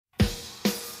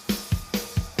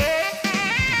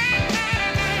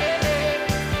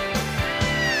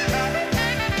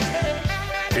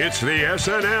It's the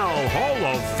SNL Hall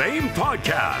of Fame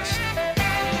podcast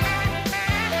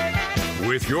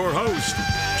with your host,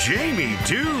 Jamie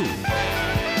Dew,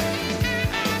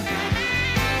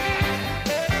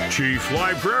 Chief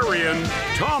Librarian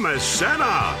Thomas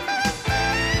Senna,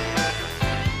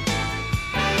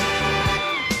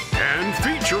 and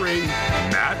featuring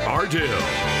Matt Ardill.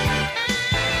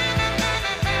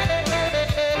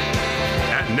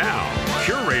 And now,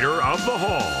 curator of the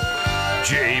hall,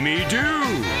 Jamie Dew.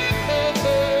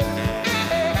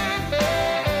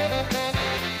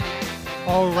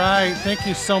 All right. Thank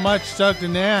you so much, Doug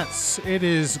DeNance. It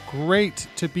is great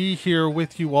to be here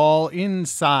with you all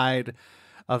inside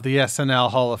of the SNL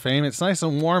Hall of Fame. It's nice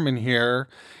and warm in here,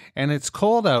 and it's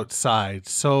cold outside.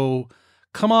 So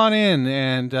come on in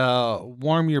and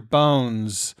warm your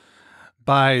bones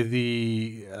by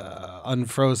the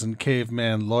Unfrozen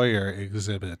Caveman Lawyer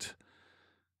exhibit.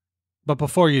 But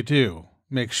before you do,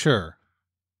 make sure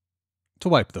to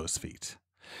wipe those feet.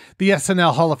 The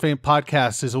SNL Hall of Fame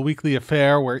podcast is a weekly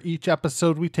affair where each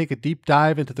episode we take a deep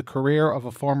dive into the career of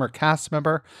a former cast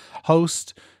member,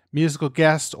 host, musical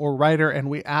guest, or writer, and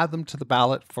we add them to the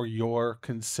ballot for your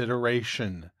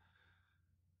consideration.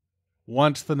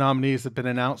 Once the nominees have been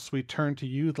announced, we turn to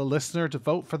you, the listener, to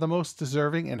vote for the most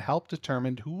deserving and help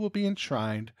determine who will be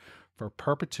enshrined for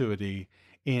perpetuity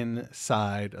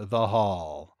inside the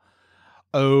hall.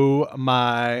 Oh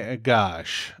my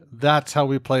gosh. That's how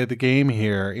we play the game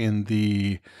here in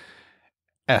the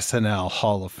SNL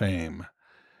Hall of Fame.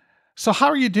 So how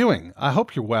are you doing? I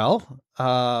hope you're well.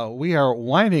 We are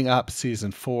winding up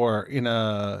season 4 in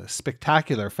a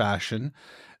spectacular fashion.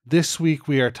 This week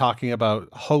we are talking about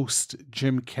host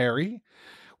Jim Carrey.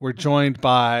 We're joined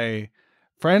by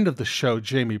friend of the show,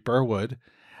 Jamie Burwood.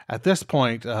 At this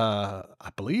point, I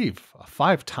believe a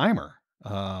 5-timer.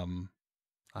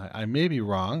 I may be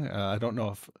wrong. I don't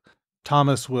know if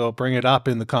Thomas will bring it up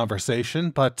in the conversation,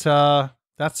 but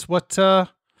that's what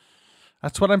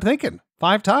I'm thinking.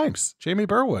 5 times, Jamie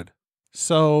Burwood.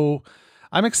 So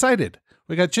I'm excited.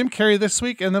 We got Jim Carrey this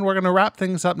week, and then we're going to wrap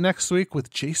things up next week with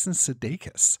Jason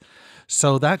Sudeikis.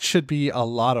 So that should be a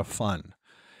lot of fun.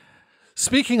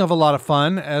 Speaking of a lot of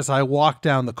fun, as I walk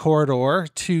down the corridor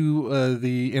to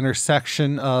the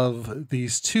intersection of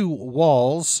these two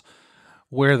walls,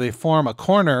 where they form a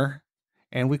corner,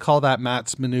 and we call that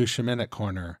Matt's Minutia Minute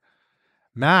Corner.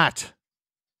 Matt,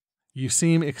 you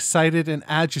seem excited and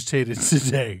agitated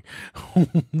today.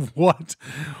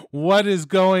 What is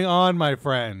going on, my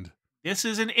friend? This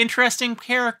is an interesting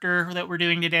character that we're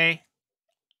doing today.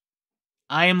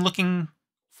 I am looking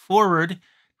forward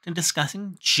to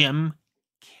discussing Jim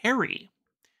Carrey.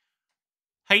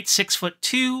 Height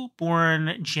 6'2",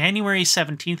 born January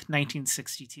 17th,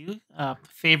 1962.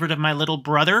 Favorite of my little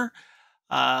brother.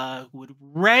 Would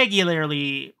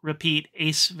regularly repeat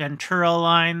Ace Ventura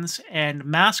lines and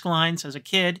mask lines as a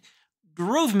kid.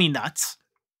 Drove me nuts.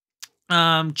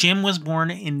 Jim was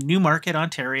born in Newmarket,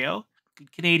 Ontario.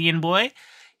 Good Canadian boy.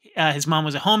 His mom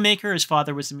was a homemaker. His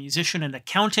father was a musician and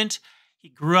accountant. He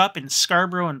grew up in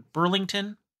Scarborough and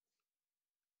Burlington.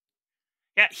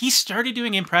 Yeah, he started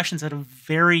doing impressions at a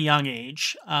very young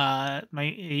age.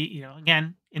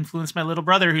 Again, influenced my little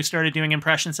brother who started doing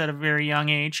impressions at a very young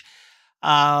age.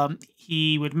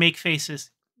 He would make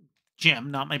faces,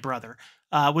 Jim, not my brother,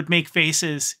 would make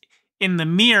faces in the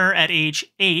mirror at age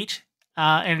 8,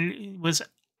 and was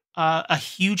a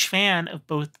huge fan of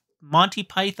both Monty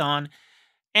Python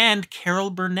and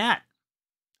Carol Burnett.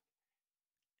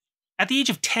 At the age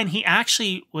of 10, he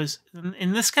actually was,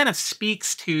 and this kind of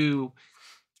speaks to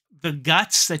the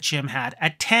guts that Jim had.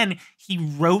 At 10, he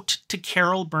wrote to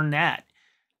Carol Burnett,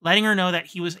 letting her know that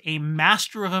he was a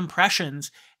master of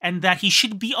impressions and that he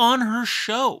should be on her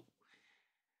show.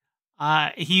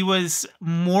 He was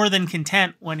more than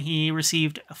content when he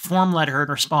received a form letter in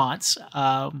response,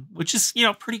 which is,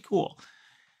 pretty cool.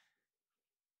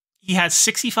 He has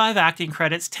 65 acting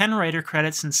credits, 10 writer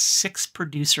credits, and 6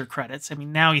 producer credits. I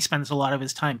mean, now he spends a lot of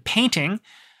his time painting.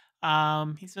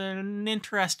 He's an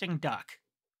interesting duck.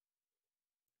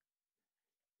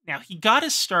 Now, he got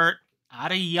his start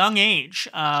at a young age.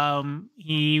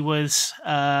 He was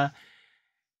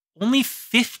only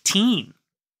 15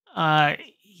 when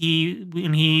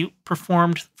he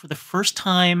performed for the first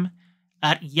time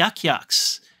at Yuck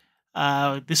Yucks.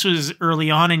 This was early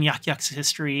on in Yuck Yucks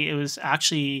history. It was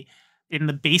actually in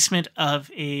the basement of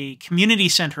a community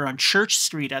center on Church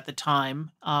Street at the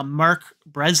time. Mark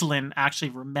Breslin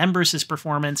actually remembers his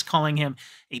performance, calling him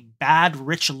a bad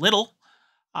rich little.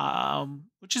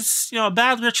 Which is, a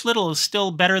bad rich little is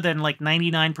still better than like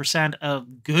 99%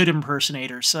 of good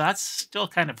impersonators. So that's still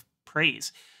kind of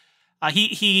praise.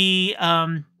 He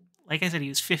like I said, he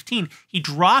was 15. He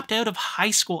dropped out of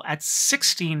high school at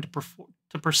 16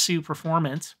 to pursue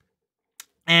performance.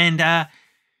 And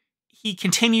he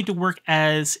continued to work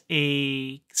as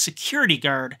a security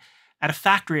guard at a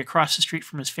factory across the street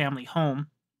from his family home.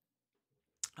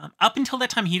 Up until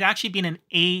that time, he'd actually been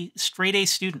an straight A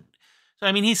student. So,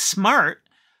 I mean, he's smart,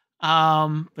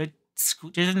 but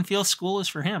didn't feel school is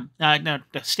for him. No,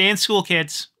 stay in school,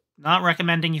 kids. Not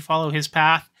recommending you follow his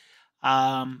path.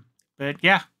 But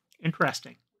yeah,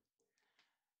 interesting.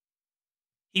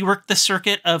 He worked the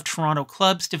circuit of Toronto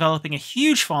clubs, developing a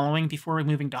huge following before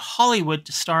moving to Hollywood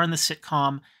to star in the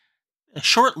sitcom, a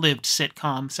short-lived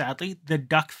sitcom, sadly, The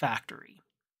Duck Factory.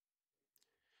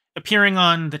 Appearing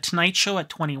on The Tonight Show at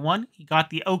 21, he got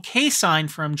the okay sign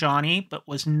from Johnny, but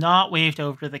was not waved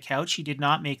over to the couch. He did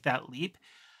not make that leap.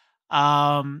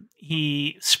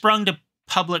 He sprung to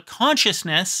public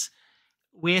consciousness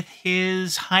with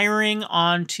his hiring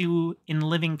onto In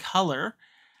Living Color.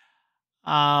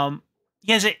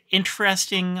 He has an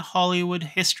interesting Hollywood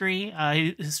history.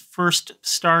 His first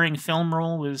starring film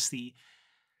role was the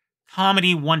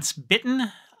comedy Once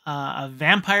Bitten, a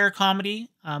vampire comedy.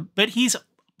 But he's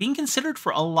being considered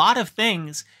for a lot of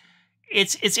things.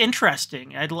 It's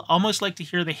interesting. I'd almost like to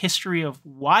hear the history of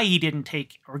why he didn't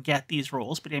take or get these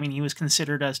roles. But I mean, he was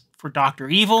considered as for Dr.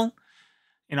 Evil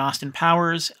in Austin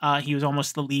Powers. He was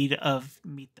almost the lead of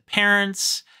Meet the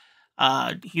Parents.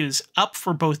 He was up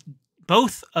for both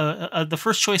the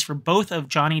first choice for both of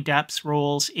Johnny Depp's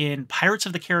roles in Pirates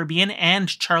of the Caribbean and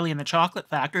Charlie and the Chocolate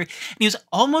Factory. And he was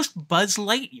almost Buzz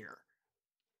Lightyear.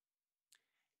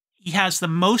 He has the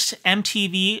most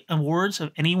MTV awards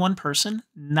of any one person,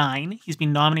 9. He's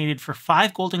been nominated for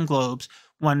 5 Golden Globes,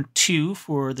 won 2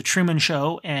 for The Truman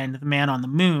Show and The Man on the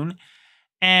Moon.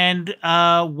 And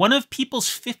one of People's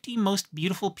 50 Most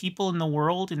Beautiful People in the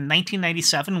World in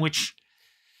 1997, which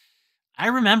I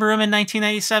remember him in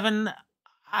 1997.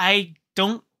 I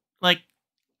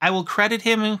will credit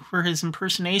him for his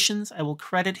impersonations. I will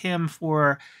credit him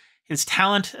for his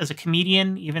talent as a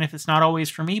comedian, even if it's not always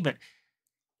for me, but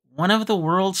one of the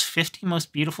world's 50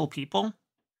 most beautiful people.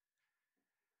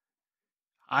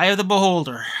 Eye of the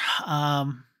beholder.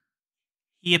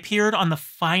 He appeared on the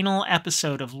final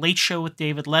episode of Late Show with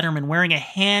David Letterman wearing a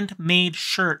handmade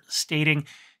shirt stating,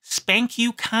 "Spank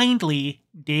you kindly,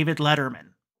 David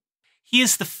Letterman." He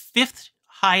is the 5th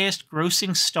highest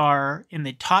grossing star in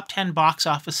the top 10 box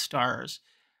office stars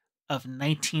of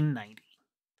 1990.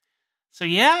 So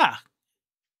yeah,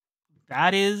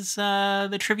 that is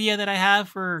the trivia that I have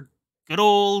for good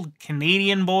old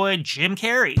Canadian boy Jim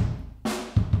Carrey.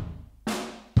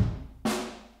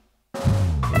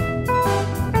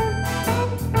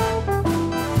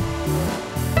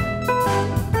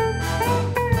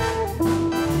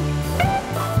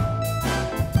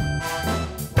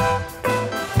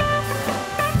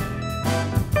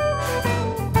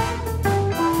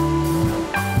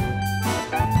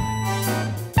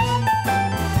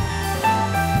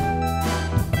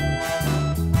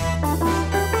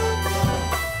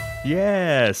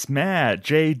 Yes, Matt,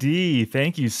 JD,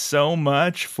 thank you so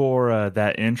much for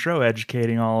that intro,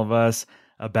 educating all of us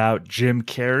about Jim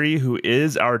Carrey, who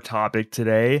is our topic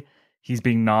today. He's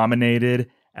being nominated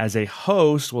as a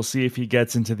host. We'll see if he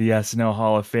gets into the SNL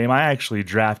Hall of Fame. I actually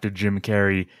drafted Jim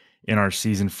Carrey in our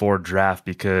season 4 draft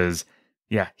because,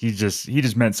 yeah, he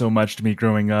just meant so much to me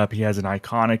growing up. He has an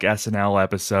iconic SNL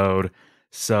episode.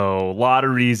 So a lot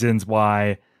of reasons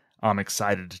why I'm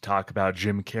excited to talk about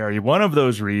Jim Carrey. One of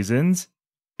those reasons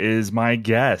is my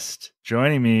guest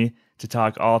joining me to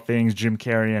talk all things Jim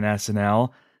Carrey and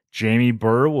SNL, Jamie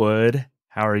Burwood.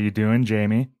 How are you doing,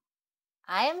 Jamie?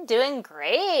 I am doing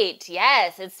great.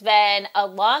 Yes, it's been a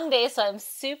long day, so I'm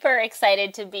super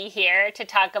excited to be here to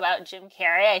talk about Jim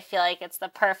Carrey. I feel like it's the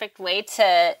perfect way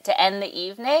to end the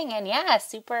evening. And yeah,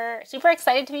 super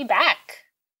excited to be back.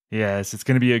 Yes, it's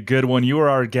going to be a good one. You are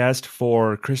our guest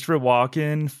for Christopher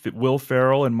Walken, Will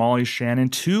Ferrell, and Molly Shannon,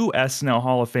 2 SNL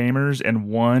Hall of Famers, and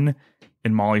 1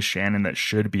 in Molly Shannon that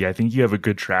should be. I think you have a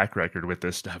good track record with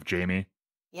this stuff, Jamie.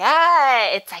 Yeah,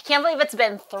 I can't believe it's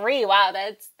been 3. Wow,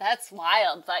 that's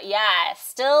wild. But yeah,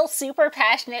 still super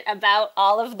passionate about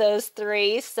all of those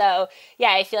 3. So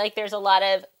yeah, I feel like there's a lot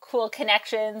of cool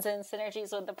connections and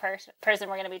synergies with the person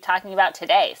we're going to be talking about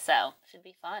today. So should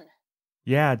be fun.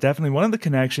 Yeah, definitely. One of the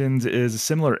connections is a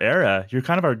similar era. You're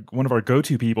kind of one of our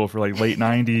go-to people for like late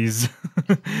 90s,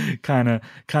 kind of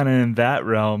in that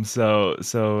realm. So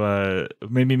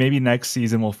maybe next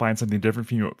season we'll find something different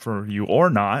for you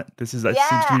or not. That seems to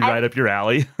be right up your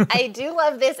alley. I do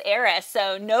love this era,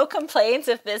 so no complaints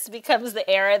if this becomes the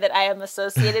era that I am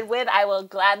associated with. I will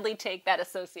gladly take that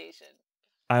association.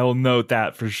 I will note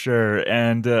that for sure.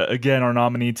 And again, our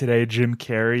nominee today, Jim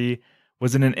Carrey,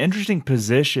 was in an interesting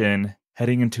position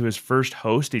heading into his first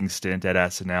hosting stint at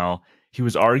SNL. He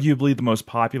was arguably the most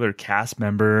popular cast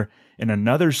member in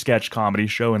another sketch comedy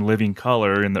show in living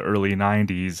color in the early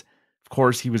 90s. Of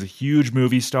course, he was a huge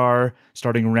movie star.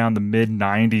 Starting around the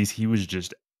mid-90s, he was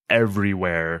just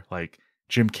everywhere. Like,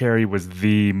 Jim Carrey was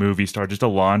the movie star, just a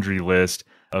laundry list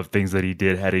of things that he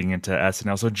did heading into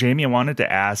SNL. So, Jamie, I wanted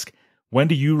to ask, when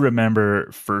do you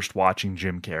remember first watching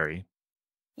Jim Carrey?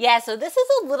 Yeah, so this is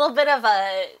a little bit of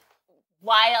a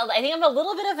wild, I think I'm a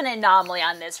little bit of an anomaly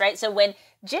on this, right? So when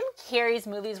Jim Carrey's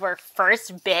movies were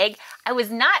first big, I was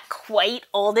not quite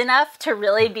old enough to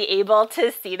really be able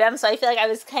to see them. So I feel like I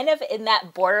was kind of in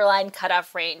that borderline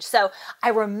cutoff range. So I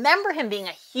remember him being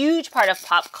a huge part of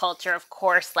pop culture, of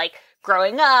course, like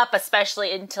growing up,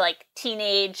 especially into like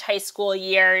teenage, high school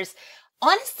years.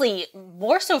 Honestly,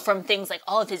 more so from things like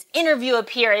all of his interview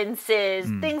appearances,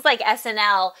 things like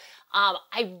SNL.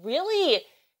 I really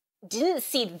didn't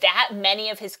see that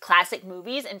many of his classic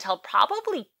movies until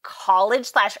probably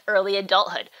college/early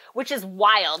adulthood, which is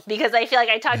wild because I feel like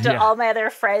I talked to all my other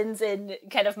friends in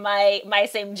kind of my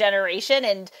same generation,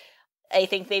 and I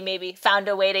think they maybe found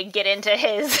a way to get into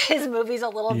his movies a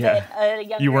little bit at a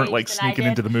younger You weren't age like than sneaking I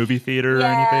did. into the movie theater or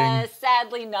anything?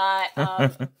 Sadly not.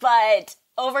 But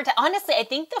over time, honestly, I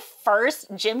think the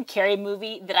first Jim Carrey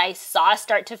movie that I saw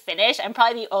start to finish, I'm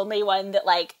probably the only one that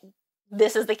like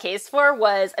this is the case for,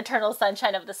 was Eternal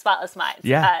Sunshine of the Spotless Mind.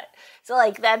 Yeah. So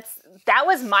like that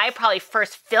was my probably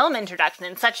first film introduction,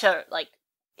 and such a like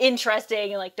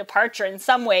interesting and like departure in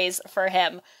some ways for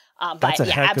him. That's but a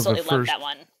yeah, heck of a absolutely love first- that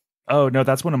one. Oh, no,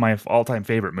 that's one of my all-time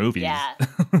favorite movies. Yeah.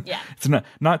 Yeah. It's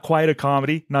not quite a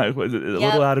comedy, not a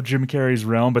little out of Jim Carrey's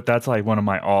realm, but that's like one of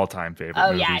my all-time favorite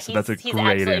movies. Yeah, So that's a he's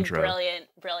great absolutely intro.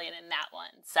 brilliant in that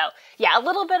one. So yeah, a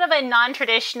little bit of a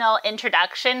non-traditional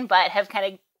introduction, but have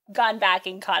kind of gone back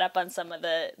and caught up on some of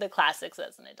the classics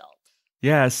as an adult.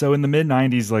 Yeah, so in the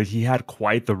mid-90s, like he had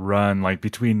quite the run, like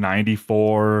between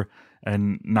 94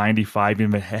 and 95,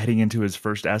 even heading into his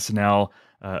first SNL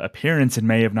appearance in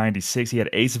May of 96. He had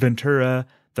Ace Ventura,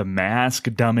 The Mask,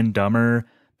 Dumb and Dumber,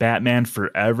 Batman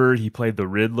Forever. He played the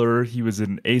Riddler. He was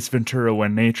in Ace Ventura: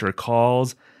 When Nature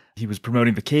Calls. He was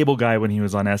promoting The Cable Guy when he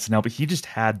was on SNL, but he just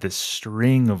had this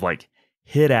string of like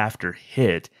hit after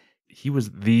hit. He was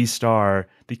the star,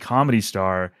 the comedy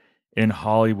star in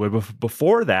Hollywood.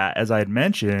 Before that, as I had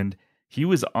mentioned, he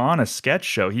was on a sketch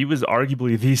show. He was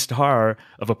arguably the star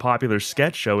of a popular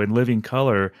sketch show in Living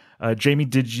Color. Jamie,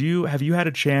 have you had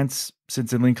a chance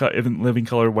since in Living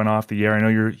Color went off the air? I know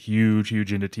you're huge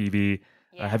into TV.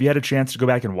 Yeah. Have you had a chance to go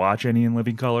back and watch any in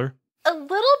Living Color? A little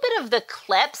bit of the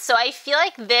clips, so I feel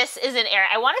like this is an area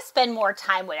I want to spend more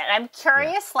time with it. I'm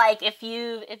curious, like if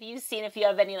you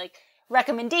have any like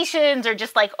recommendations or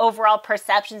just like overall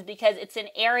perceptions, because it's an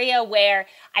area where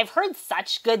I've heard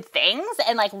such good things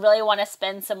and like really want to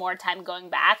spend some more time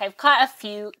going back. I've caught a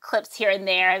few clips here and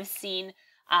there. I've seen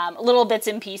little bits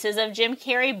and pieces of Jim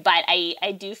Carrey, but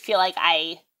I do feel like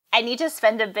I need to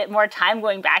spend a bit more time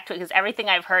going back to it because everything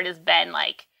I've heard has been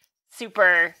like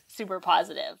super, super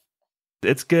positive.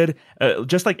 It's good.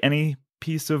 Just like any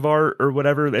piece of art or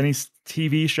whatever, any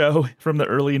TV show from the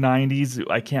early 90s,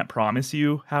 I can't promise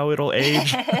you how it'll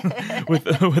age with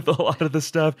a lot of the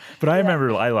stuff, but I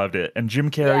remember I loved it. And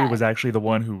Jim Carrey was actually the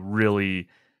one who really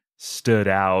stood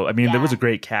out. I mean, there was a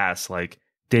great cast, like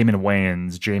Damon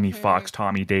Wayans, Jamie Foxx,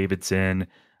 Tommy Davidson.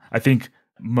 I think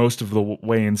most of the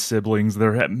Wayans siblings,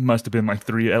 there must have been like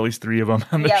at least three of them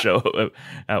on the show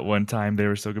at one time. They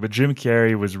were so good. But Jim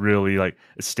Carrey was really like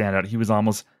a standout. He was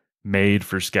almost made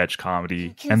for sketch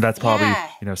comedy, and that's probably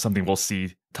something we'll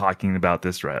see talking about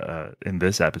this in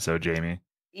this episode, Jamie.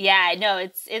 Yeah, no,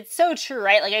 it's so true,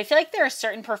 right? Like I feel like there are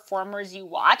certain performers you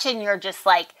watch and you're just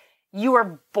like, you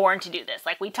were born to do this.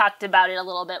 Like we talked about it a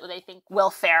little bit with I think Will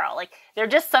Ferrell. Like there are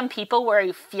just some people where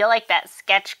you feel like that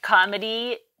sketch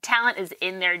comedy talent is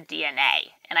in their DNA,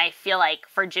 and I feel like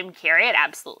for Jim Carrey it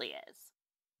absolutely is.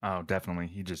 Oh, definitely.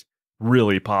 He just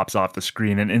really pops off the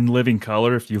screen. And in Living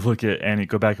Color, if you look at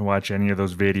go back and watch any of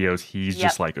those videos, he's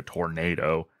just like a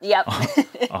tornado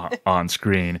on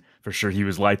screen. For sure. He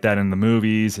was like that in the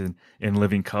movies and in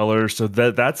Living Color. So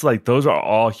that's like, those are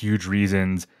all huge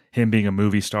reasons, him being a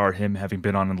movie star, him having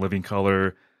been on in Living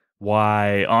Color.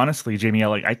 Why, honestly, Jamie,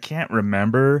 I can't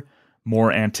remember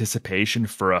more anticipation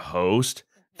for a host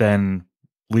than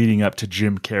leading up to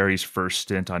Jim Carrey's first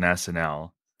stint on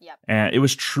SNL. And it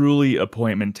was truly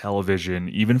appointment television,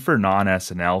 even for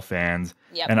non-SNL fans.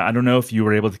 And I don't know if you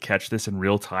were able to catch this in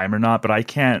real time or not, but I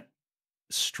can't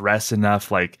stress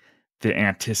enough like the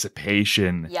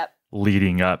anticipation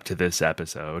leading up to this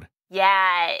episode.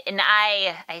 Yeah, and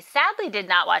I sadly did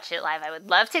not watch it live. I would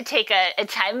love to take a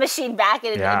time machine back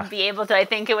and be able to. I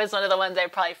think it was one of the ones I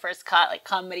probably first caught, like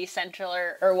Comedy Central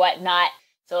or whatnot,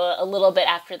 so a little bit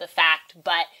after the fact.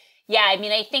 But yeah, I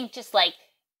mean, I think just like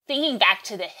thinking back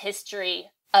to the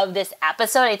history of this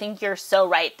episode, I think you're so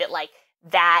right that like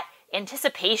that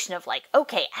anticipation of like,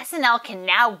 okay, SNL can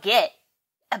now get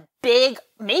a big,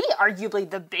 maybe arguably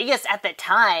the biggest at the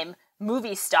time,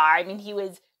 movie star. I mean, he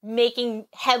was making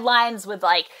headlines with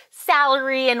like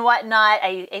salary and whatnot.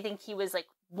 I think he was like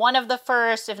one of the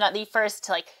first, if not the first,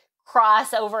 to like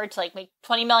cross over to like make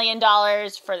 $20 million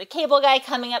for the cable guy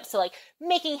coming up. So like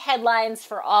making headlines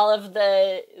for all of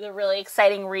the really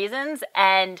exciting reasons.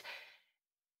 And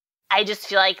I just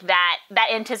feel like that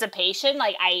anticipation,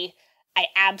 like I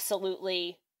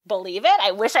absolutely believe it.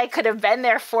 I wish I could have been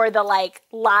there for the like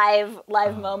live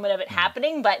moment of it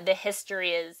happening, but the history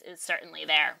is certainly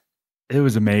there. It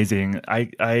was amazing.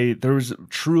 There was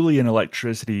truly an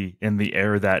electricity in the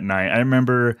air that night. I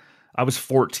remember I was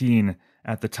 14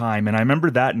 at the time, and I remember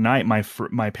that night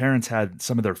my parents had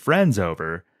some of their friends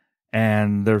over,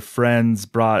 and their friends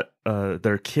brought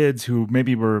their kids who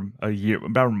maybe were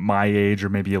about my age or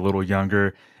maybe a little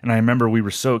younger. And I remember we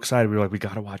were so excited. We were like, we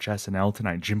got to watch SNL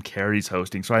tonight. Jim Carrey's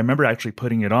hosting. So I remember actually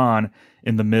putting it on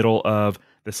in the middle of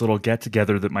this little get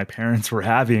together that my parents were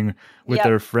having with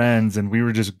their friends. And we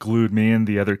were just glued. Me and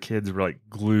the other kids were like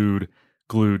glued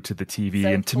to the TV. So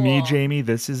and to cool. me, Jamie,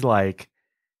 this is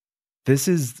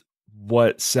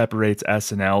what separates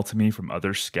SNL to me from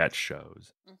other sketch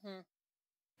shows. Mm-hmm.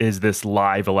 Is this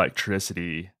live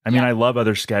electricity. I mean, I love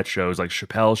other sketch shows like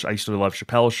Chappelle. I used to love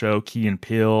Chappelle's Show, Key and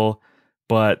Peele,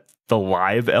 but the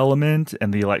live element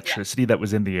and the electricity that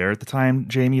was in the air at the time,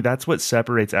 Jamie, that's what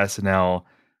separates SNL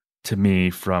to me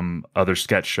from other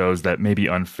sketch shows that maybe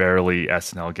unfairly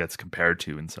SNL gets compared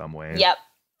to in some ways. Yep,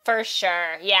 for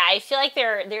sure. Yeah, I feel like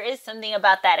there is something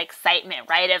about that excitement,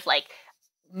 right? Of like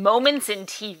moments in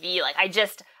TV. Like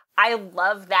I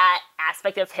love that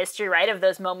aspect of history, right? Of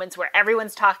those moments where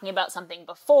everyone's talking about something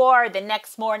before, the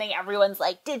next morning, everyone's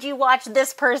like, did you watch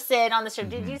this person on the show?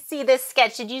 Did you see this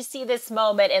sketch? Did you see this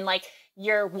moment? And like,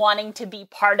 you're wanting to be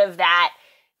part of that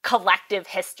collective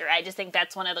history. I just think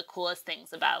that's one of the coolest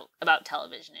things about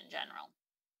television in general.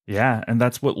 Yeah, and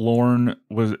that's what Lorne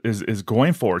is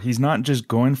going for. He's not just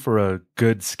going for a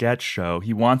good sketch show.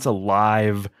 He wants a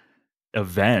live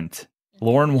event.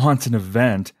 Lorne wants an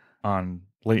event on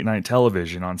late night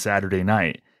television on Saturday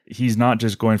night. He's not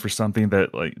just going for something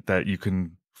that you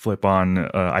can flip on.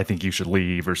 I think you should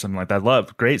leave or something like that.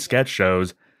 Love great sketch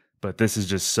shows, but this is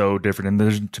just so different.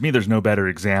 And to me, there's no better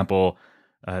example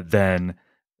than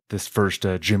this first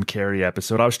Jim Carrey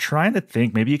episode. I was trying to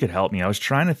think, maybe you could help me. I was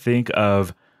trying to think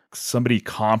of somebody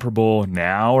comparable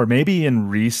now, or maybe in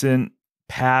recent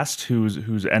past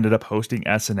who's ended up hosting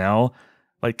SNL.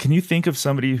 Like, can you think of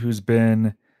somebody who's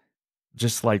been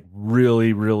just like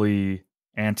really, really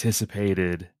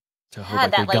anticipated to hope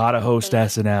like they gotta host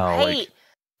SNL? Right. Like,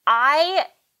 I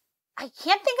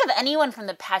can't think of anyone from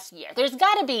the past year. There's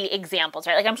got to be examples,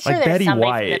 right? Like I'm sure like there's Betty somebody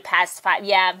White from the past 5.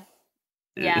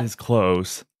 Yeah. is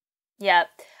close. Yeah.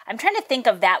 I'm trying to think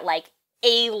of that like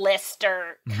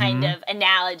A-lister kind of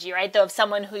analogy, right? Though of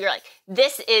someone who you're like,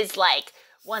 this is like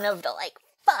one of the like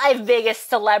 5 biggest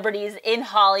celebrities in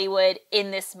Hollywood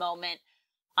in this moment.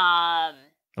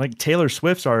 Like Taylor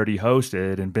Swift's already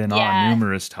hosted and been on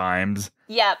numerous times.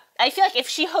 Yeah. I feel like if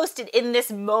she hosted in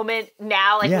this moment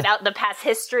now, like without the past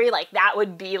history, like that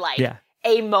would be like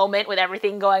a moment with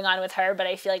everything going on with her. But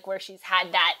I feel like where she's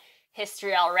had that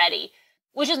history already,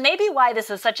 which is maybe why this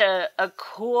is such a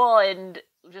cool and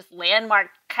just landmark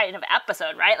kind of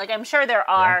episode, right? Like I'm sure there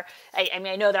are, I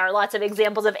mean, I know there are lots of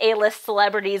examples of A-list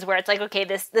celebrities where it's like, okay,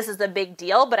 this is a big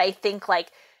deal. But I think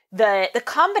like the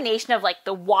combination of like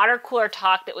the water cooler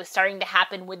talk that was starting to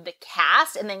happen with the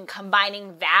cast and then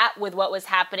combining that with what was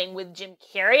happening with Jim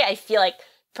Carrey, I feel like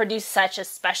produced such a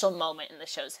special moment in the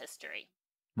show's history.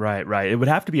 Right. It would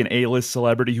have to be an A-list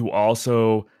celebrity who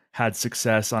also had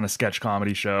success on a sketch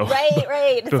comedy show.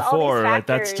 Right. Before, all like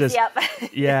that's just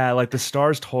like the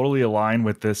stars totally align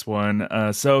with this one.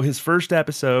 So his first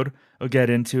episode, I'll get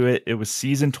into it. It was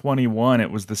season 21.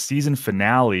 It was the season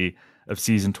finale of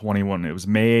season 21. It was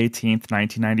May 18th,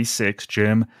 1996.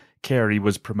 Jim Carrey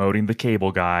was promoting The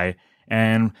Cable Guy,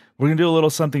 and we're gonna do a little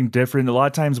something different. A lot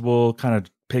of times we'll kind of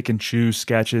pick and choose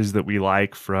sketches that we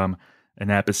like from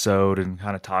an episode and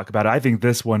kind of talk about it. I think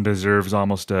this one deserves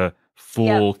almost a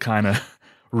full kind of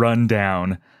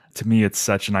rundown. To me, it's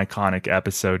such an iconic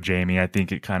episode, Jamie. I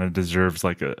think it kind of deserves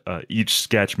like each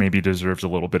sketch maybe deserves a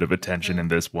little bit of attention in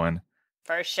this one.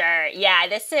 For sure. Yeah,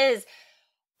 this is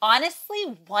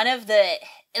honestly one of the,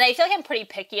 and I feel like I'm pretty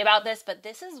picky about this, but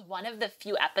this is one of the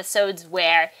few episodes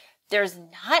where there's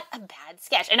not a bad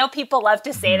sketch. I know people love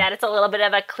to say that. It's a little bit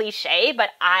of a cliche, but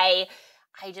I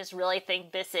just really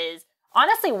think this is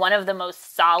honestly one of the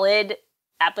most solid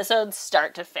episodes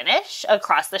start to finish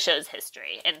across the show's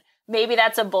history. And maybe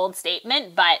that's a bold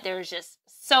statement, but there's just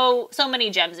so many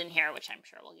gems in here, which I'm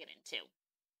sure we'll get into.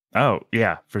 Oh,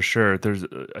 yeah, for sure. There's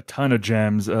a ton of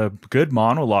gems, good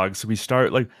monologues. So we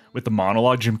start like with the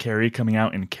monologue, Jim Carrey coming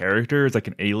out in character. It's like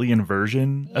an alien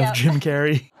version of Jim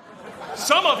Carrey.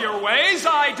 Some of your ways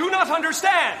I do not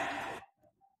understand.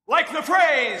 Like the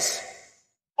phrase,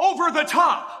 over the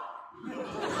top.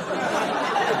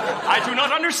 I do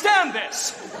not understand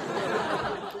this.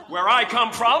 Where I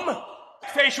come from,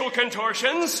 facial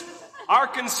contortions are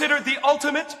considered the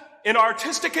ultimate in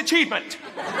artistic achievement.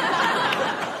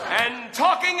 And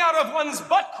talking out of one's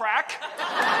butt crack is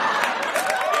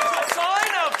a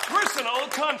sign of personal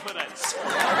confidence.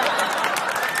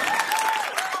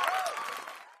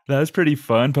 That was pretty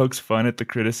fun. Pokes fun at the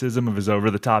criticism of his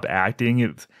over-the-top acting.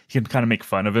 He can kind of make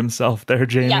fun of himself there,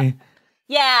 Jamie.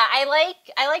 Yeah, I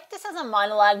like this as a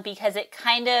monologue because it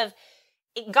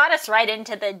got us right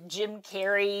into the Jim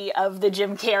Carrey of the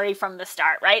Jim Carrey from the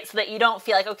start, right? So that you don't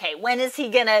feel like, okay, when is he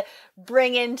gonna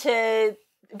bring in his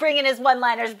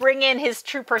one-liners, bring in his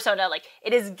true persona? Like,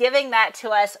 it is giving that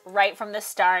to us right from the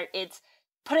start. It's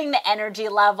putting the energy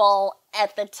level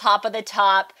at the top of the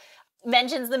top.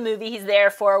 Mentions the movie he's there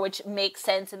for, which makes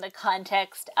sense in the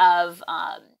context of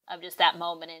just that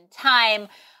moment in time.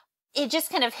 It just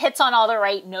kind of hits on all the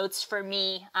right notes for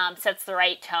me, sets the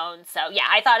right tone. So yeah,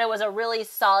 I thought it was a really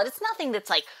solid, it's nothing that's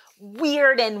like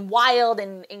weird and wild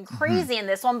and crazy in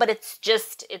this one, but it's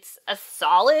a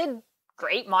solid,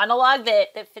 great monologue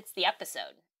that fits the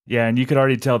episode. Yeah, and you could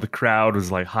already tell the crowd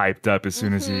was like hyped up as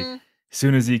soon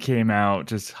as he came out,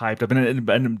 just hyped up.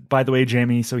 And by the way,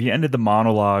 Jamie, so he ended the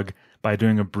monologue by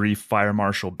doing a brief Fire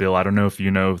Marshal Bill. I don't know if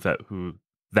you know who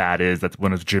that is. That's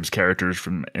one of Jim's characters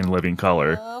from In Living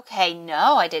Color. Okay,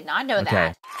 no, I did not know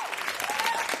that.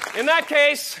 In that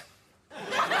case,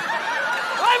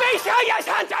 let me show you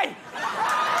something!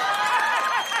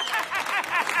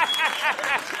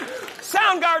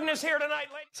 Soundgarden is here tonight,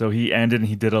 ladies. So he ended and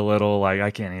he did a little, like,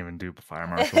 I can't even do Fire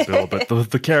Marshal Bill, but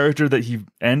the character that he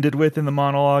ended with in the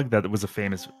monologue, that was a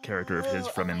famous character of his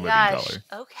from In Living Color.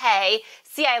 Okay.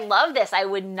 See, I love this. I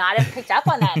would not have picked up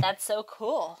on that. That's so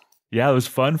cool. Yeah, it was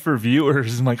fun for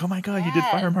viewers. I'm like, oh my God, he did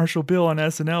Fire Marshal Bill on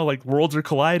SNL. Like, worlds are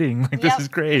colliding. Like, this is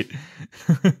great.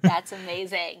 That's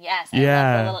amazing. Yes. I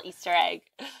love the little Easter egg.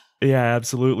 Yeah,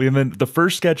 absolutely. And then the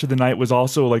first sketch of the night was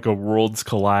also like a worlds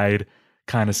collide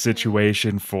kind of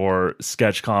situation for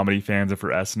sketch comedy fans and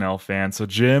for SNL fans. So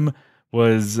Jim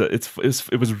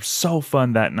it was so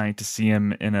fun that night to see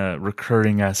him in a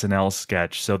recurring SNL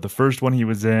sketch. So the first one he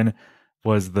was in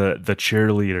was the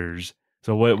cheerleaders.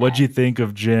 So what'd you think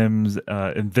of Jim's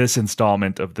in this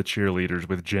installment of the cheerleaders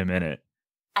with Jim in it?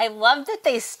 I love that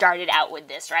they started out with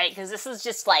this, right? Because this is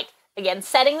just like, again,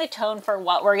 setting the tone for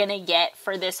what we're going to get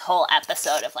for this whole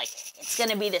episode of like, it's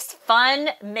going to be this fun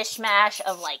mishmash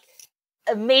of like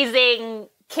amazing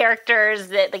characters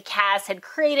that the cast had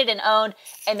created and owned,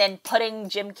 and then putting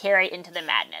Jim Carrey into the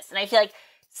madness. And I feel like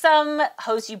some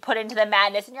hosts you put into the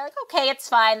madness and you're like, okay, it's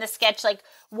fine. The sketch like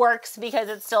works because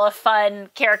it's still a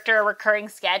fun character, recurring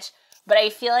sketch. But I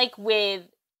feel like with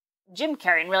Jim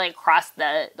Carrey and really across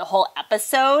the whole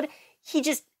episode, he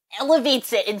just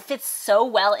elevates it and fits so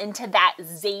well into that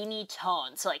zany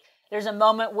tone. So like there's a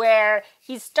moment where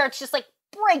he starts just like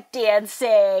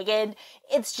breakdancing, and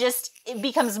it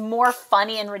becomes more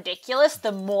funny and ridiculous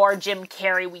the more Jim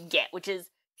Carrey we get, which is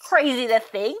crazy to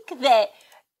think that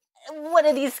one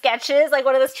of these sketches, like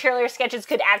one of those cheerleader sketches,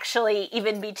 could actually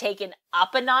even be taken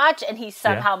up a notch, and he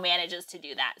somehow manages to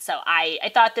do that. So I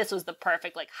thought this was the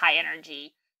perfect like high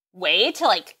energy way to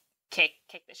like kick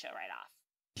the show right off.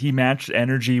 He matched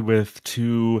energy with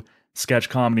two sketch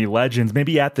comedy legends.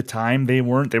 Maybe at the time they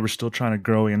weren't. They were still trying to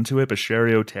grow into it, but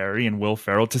Sherry O'Terry and Will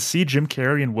Ferrell. To see Jim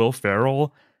Carrey and Will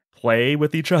Ferrell play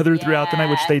with each other throughout the night,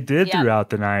 which they did throughout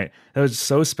the night. That was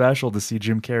so special to see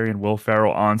Jim Carrey and Will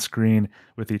Ferrell on screen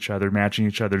with each other, matching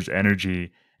each other's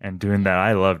energy and doing that.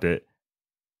 I loved it.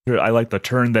 I like the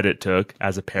turn that it took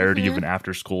as a parody of an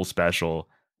after-school special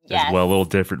as well, a little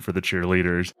different for the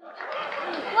cheerleaders.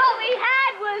 What we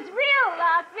had was real,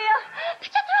 Rockville, but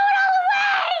you threw it all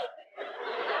away!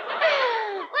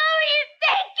 What were you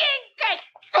thinking?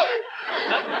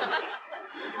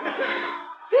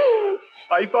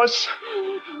 I was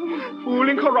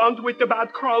fooling around with the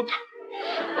bad crowd.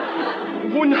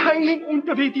 Unheimlich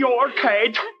unter Video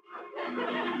Arcade.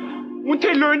 Und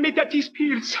they learn me that these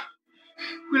pills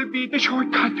will be the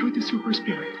shortcut to the super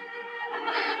spirit.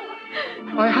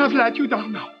 I have let you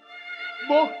down now.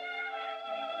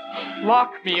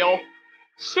 Lockmeal.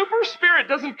 Super spirit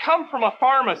doesn't come from a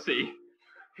pharmacy.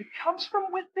 It comes from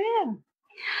within.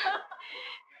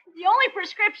 The only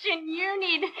prescription you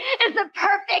need is the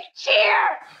perfect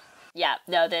cheer. Yeah,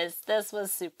 no, this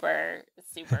was super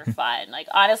fun. Like,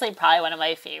 honestly, probably one of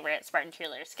my favorite Spartan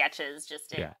Cheerleader sketches.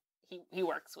 He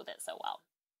works with it so well.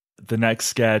 The next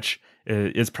sketch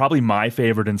is probably my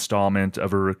favorite installment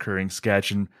of a recurring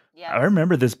sketch, and I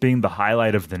remember this being the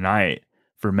highlight of the night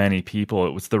for many people.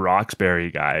 It was the Roxbury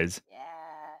guys.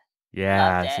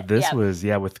 Yeah, so this was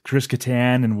with Chris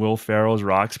Kattan and Will Ferrell's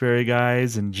Roxbury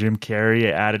guys and Jim Carrey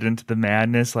added into the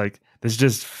madness. Like, this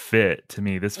just fit to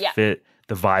me. This fit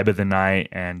the vibe of the night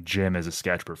and Jim as a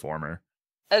sketch performer.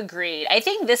 Agreed. I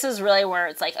think this is really where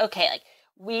it's like, okay, like,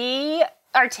 we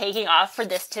are taking off for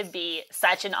this to be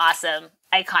such an awesome,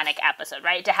 iconic episode,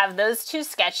 right? To have those two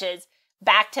sketches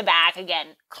back to back,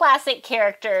 again, classic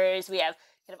characters. We have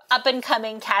kind of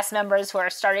up-and-coming cast members who are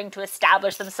starting to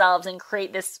establish themselves and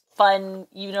create this fun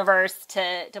universe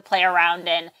to play around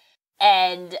in.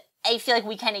 And I feel like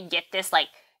we kind of get this, like,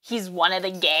 he's one of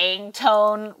the gang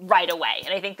tone right away.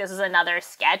 And I think this is another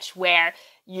sketch where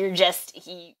you're just,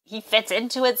 he fits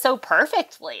into it so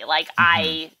perfectly. Like,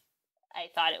 I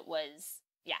thought it was,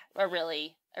 a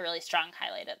really strong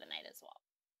highlight of the night as well.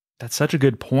 That's such a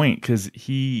good point, because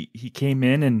he came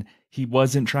in and he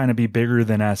wasn't trying to be bigger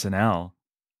than SNL.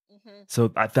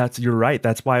 So you're right.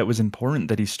 That's why it was important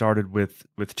that he started with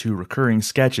two recurring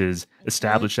sketches,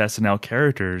 established SNL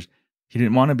characters. He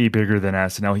didn't want to be bigger than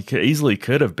SNL. He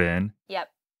could have been. Yep.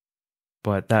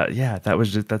 But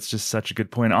that's just such a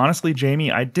good point. Honestly,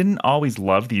 Jamie, I didn't always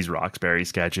love these Roxbury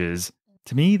sketches.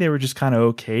 To me, they were just kind of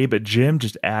okay, but Jim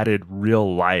just added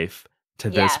real life to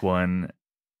this one.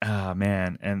 Oh,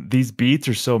 man. And these beats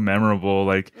are so memorable.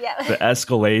 Like, the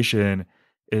escalation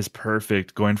is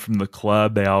perfect. Going from the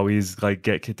club, they always like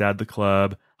get kicked out of the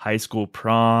club, high school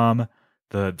prom,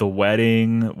 the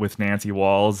wedding with Nancy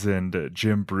Walls and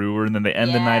Jim Brewer, and then they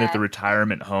end the night at the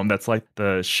retirement home. That's like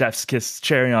the chef's kiss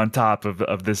cherry on top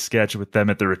of this sketch with them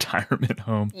at the retirement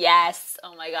home. Yes.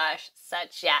 Oh my gosh.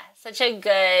 Such a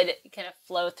good kind of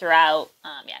flow throughout.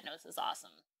 This is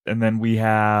awesome. And then we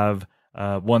have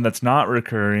one that's not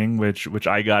recurring, which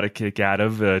I got a kick out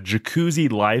of, Jacuzzi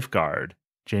Lifeguard.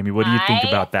 Jamie, what do you think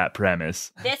about that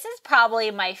premise? This is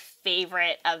probably my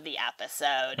favorite of the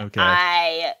episode.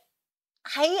 Okay.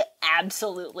 I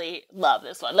absolutely love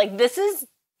this one. Like, this is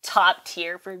top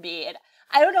tier for me. And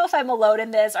I don't know if I'm alone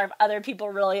in this or if other people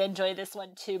really enjoy this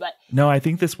one too, but... No, I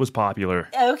think this was popular.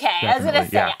 Okay, definitely. I was going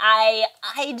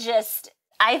to say,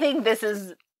 I think this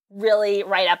is really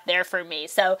right up there for me.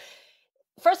 So,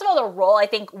 first of all, the role, I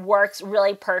think, works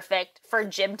really perfect for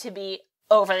Jim to be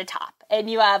over the top. And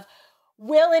you have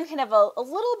Will in kind of a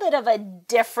little bit of a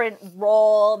different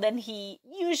role than he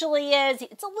usually is.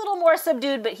 It's a little more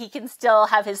subdued, but he can still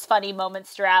have his funny moments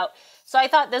throughout. So I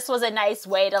thought this was a nice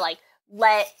way to, like,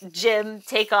 let Jim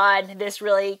take on this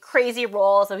really crazy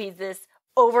role. So he's this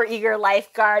overeager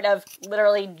lifeguard of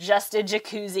literally just a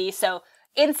jacuzzi. So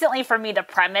instantly for me, the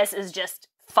premise is just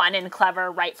fun and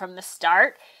clever right from the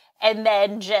start. And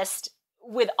then just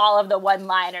with all of the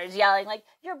one-liners yelling, like,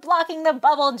 you're blocking the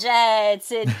bubble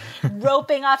jets and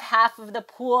roping off half of the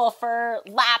pool for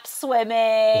lap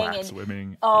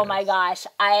swimming. Oh my gosh.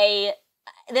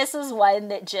 This is one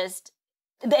that just...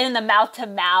 in the mouth to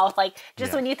mouth, like,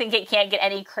 just when you think it can't get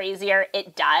any crazier,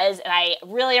 it does. And I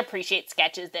really appreciate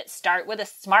sketches that start with a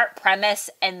smart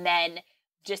premise and then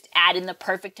just add in the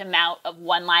perfect amount of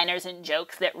one-liners and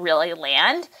jokes that really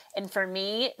land. And for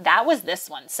me, that was this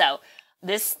one. So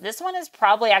this one is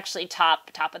probably actually top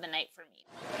of the night for me.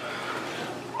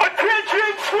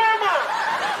 Attention swimmer!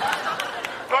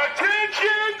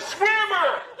 Attention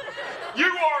swimmer! You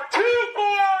are too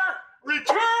far!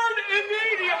 Return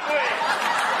immediately!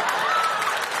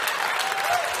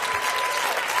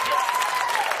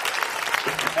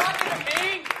 Talking to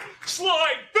me?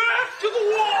 Slide back to the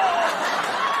wall!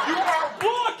 You are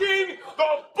blocking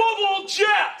the bubble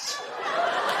jets!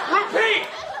 Repeat!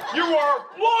 You are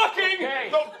blocking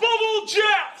the bubble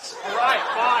jets! All right,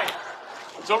 fine.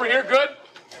 It's over here, good?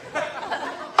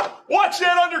 Watch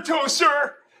that undertow,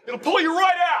 sir! It'll pull you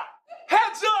right out!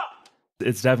 Heads up!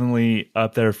 It's definitely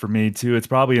up there for me too. It's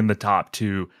probably in the top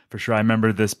two for sure. I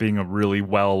remember this being a really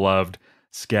well-loved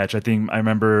sketch. I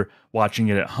remember watching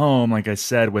it at home, like I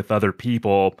said, with other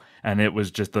people, and it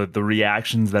was just the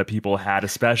reactions that people had,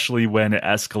 especially when it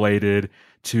escalated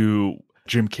to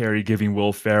Jim Carrey giving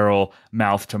Will Ferrell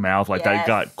mouth to mouth. Like that Yes.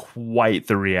 got quite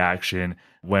the reaction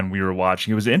when we were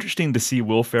watching. It was interesting to see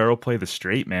Will Ferrell play the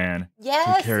straight man Yes,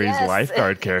 to Carrey's yes.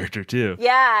 lifeguard character too.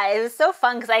 Yeah, it was so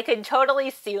fun because I could totally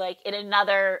see, like, in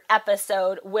another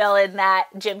episode, Will in that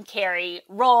Jim Carrey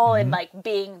role and, like,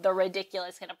 being the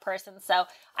ridiculous kind of person. So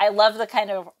I love the kind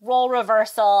of role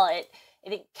reversal. I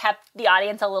think kept the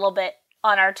audience a little bit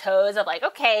on our toes of, like,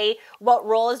 okay, what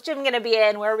role is Jim going to be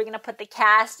in? Where are we going to put the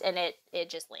cast? And it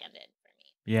just landed for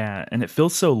me. Yeah, and it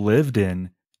feels so lived in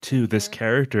to this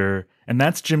character, and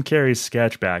that's Jim Carrey's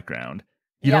sketch background.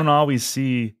 You Yep. don't always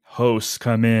see hosts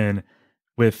come in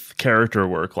with character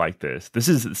work like this. This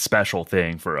is a special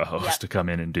thing for a host Yep. to come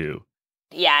in and do.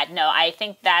 Yeah, no, I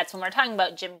think that's when we're talking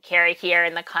about Jim Carrey here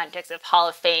in the context of Hall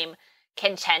of Fame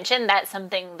contention, that's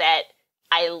something that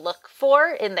I look for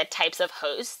in the types of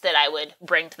hosts that I would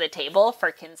bring to the table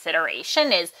for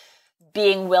consideration is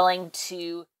being willing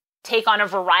to take on a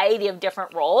variety of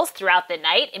different roles throughout the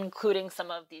night, including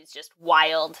some of these just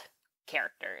wild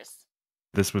characters.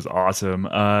 This was awesome.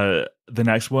 The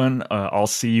next one, I'll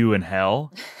See You in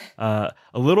Hell. A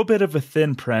little bit of a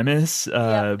thin premise,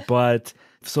 Yep. but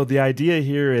so the idea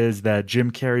here is that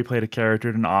Jim Carrey played a character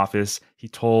in an office. He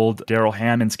told Daryl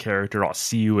Hammond's character, I'll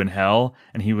see you in hell.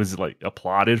 And he was like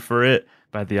applauded for it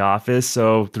by the office.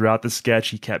 So throughout the sketch,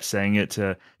 he kept saying it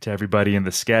to everybody in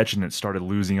the sketch, and it started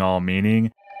losing all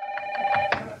meaning.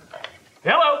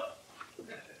 Hello?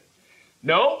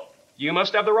 No, you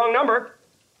must have the wrong number.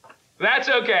 That's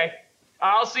okay.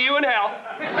 I'll see you in hell.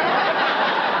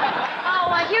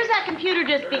 Oh, here's that computer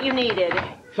disk that you needed.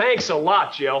 Thanks a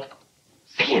lot, Jill.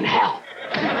 See you in hell.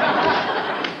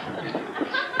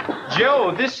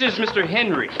 Joe, this is Mr.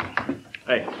 Henry.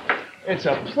 Hey, it's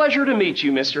a pleasure to meet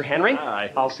you, Mr. Henry.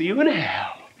 Hi. I'll see you in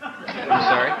hell. I'm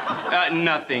sorry.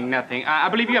 Nothing. I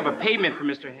believe you have a payment for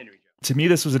Mr. Henry, Joe. To me,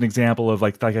 this was an example of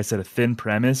like I said, a thin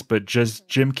premise, but just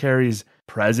Jim Carrey's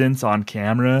presence on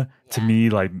camera to me,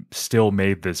 like, still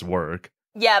made this work.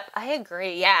 Yep, I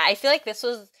agree. Yeah, I feel like this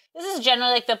is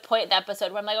generally like the point of the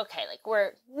episode where I'm like, okay, like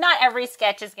we're not every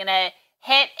sketch is gonna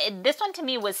hit. This one to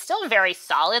me was still very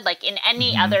solid. Like in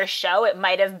any other show, it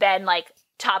might have been like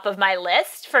top of my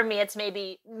list. For me, it's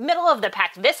maybe middle of the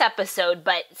pack this episode,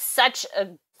 but such a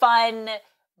fun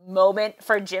moment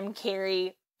for Jim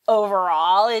Carrey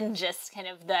overall, and just kind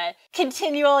of the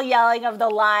continual yelling of the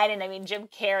line. And I mean, Jim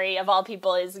Carrey, of all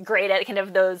people, is great at kind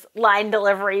of those line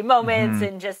delivery moments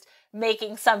and just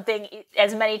making something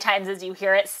as many times as you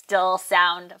hear it still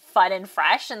sound fun and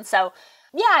fresh. And so,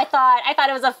 yeah, I thought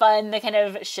it was a fun, the kind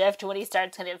of shift when he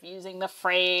starts kind of using the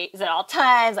phrase at all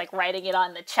times, like writing it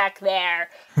on the check there.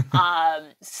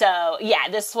 So yeah,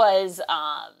 this was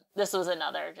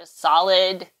another just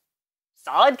solid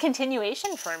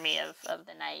continuation for me of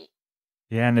the night.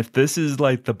 Yeah, and if this is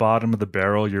like the bottom of the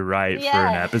barrel, you're right, for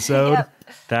an episode. Yep.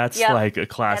 That's Yep. like a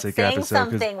classic That's saying episode. 'Cause-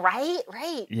 something,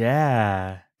 right?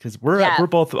 Yeah, because we're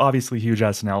both obviously huge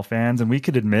SNL fans, and we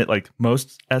could admit like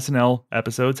most SNL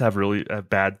episodes have really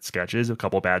bad sketches, a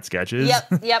couple bad sketches.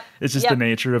 Yep. It's just the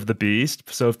nature of the beast.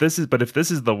 So if this is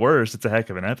the worst, it's a heck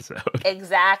of an episode.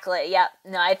 Exactly. Yep.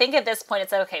 No, I think at this point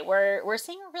it's like, okay, we're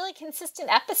seeing a really consistent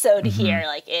episode here.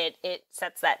 Like it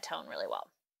sets that tone really well.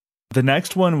 The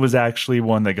next one was actually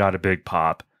one that got a big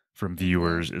pop from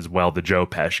viewers as well, the Joe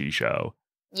Pesci show.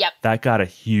 Yep. That got a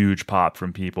huge pop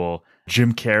from people.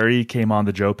 Jim Carrey came on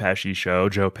the Joe Pesci show.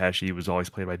 Joe Pesci was always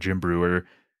played by Jim Brewer.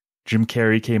 Jim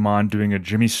Carrey came on doing a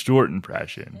Jimmy Stewart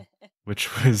impression, which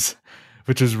is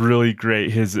really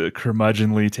great. His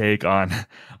curmudgeonly take on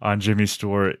Jimmy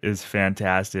Stewart is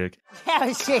fantastic.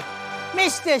 How's it?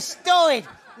 Mr. Stewart,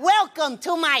 welcome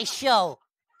to my show.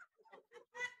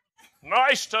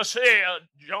 Nice to see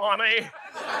you, Johnny.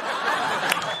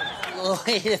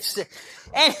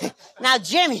 And now,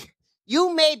 Jimmy,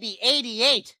 you may be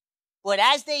 88, but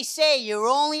as they say, you're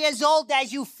only as old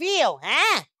as you feel,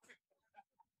 huh?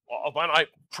 Well, then I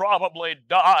probably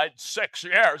died 6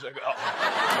 years ago.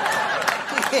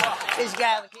 This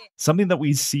guy over here. Something that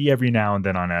we see every now and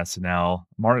then on SNL,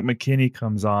 Mark McKinney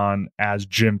comes on as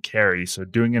Jim Carrey, so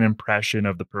doing an impression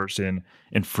of the person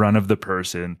in front of the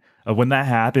person. When that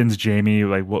happens, Jamie,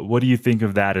 like what do you think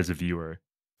of that as a viewer?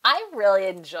 I really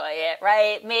enjoy it,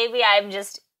 right? Maybe I'm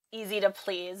just easy to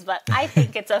please, but I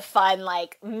think it's a fun,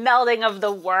 like, melding of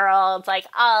the worlds. Like,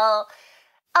 I'll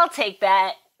take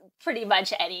that pretty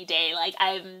much any day. Like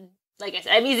I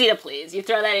said, I'm easy to please. You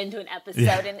throw that into an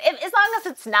episode, and as long as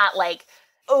it's not, like,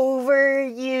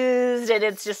 overused and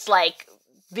it's just, like,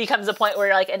 becomes a point where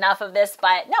you're like, enough of this.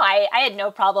 But no, I had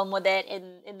no problem with it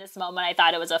in this moment. I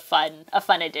thought it was a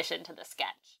fun addition to the sketch.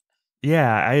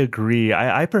 Yeah, I agree.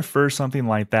 I prefer something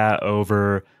like that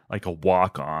over like a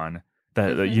walk-on.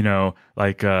 That you know,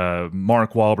 like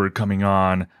Mark Wahlberg coming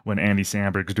on when Andy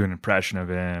Samberg's doing an impression of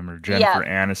him, or Jennifer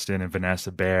Aniston and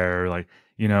Vanessa Bayer, like,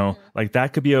 you know, like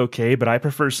that could be okay, but I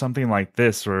prefer something like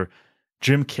this where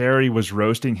Jim Carrey was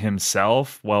roasting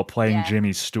himself while playing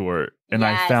Jimmy Stewart, and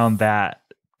I found that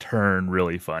turn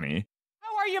really funny.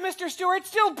 How are you, Mr. Stewart?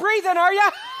 Still breathing, are you?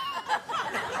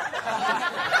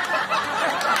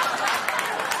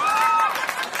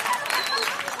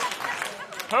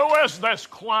 Who is this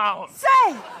clown? Say,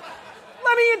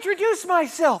 let me introduce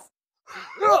myself.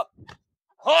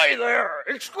 Hi there.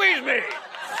 Excuse me.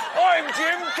 I'm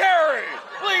Jim Carrey.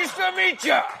 Pleased to meet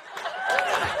you.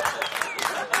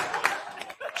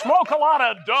 Smoke a lot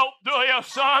of dope, do you,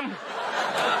 son?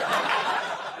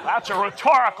 That's a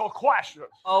rhetorical question.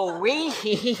 Oh, really?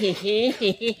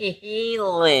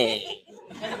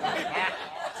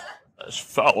 This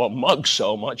fella mugs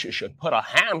so much you should put a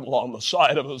handle on the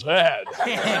side of his head.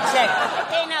 Exactly.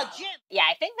 Hey, now, Jim. Yeah,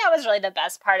 I think that was really the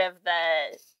best part of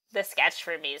the sketch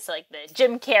for me. So like the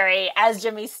Jim Carrey as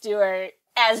Jimmy Stewart,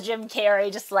 as Jim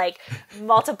Carrey, just like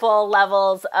multiple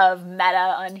levels of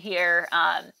meta on here.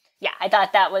 Yeah, I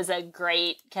thought that was a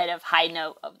great kind of high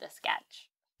note of the sketch.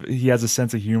 He has a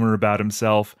sense of humor about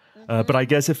himself. But I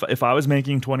guess if I was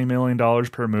making $20 million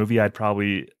per movie, I'd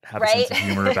probably have a sense of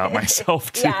humor about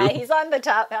myself too. Yeah, he's on the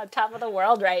top of the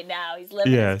world right now. He's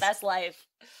living his best life.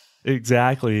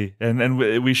 Exactly. And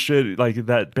we should, like,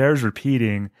 that bears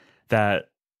repeating that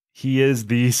he is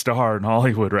the star in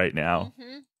Hollywood right now.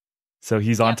 So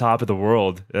he's on top of the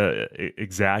world.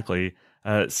 Exactly.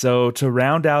 So to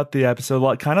round out the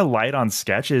episode, kind of light on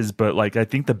sketches, but like I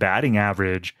think the batting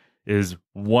average is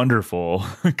wonderful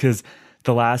because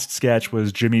the last sketch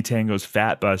was Jimmy Tango's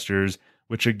Fat Busters,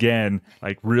 which again,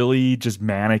 like really just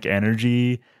manic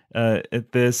energy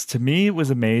at this. To me, it was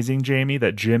amazing, Jamie,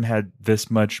 that Jim had this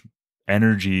much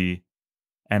energy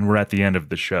and we're at the end of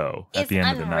the show, at the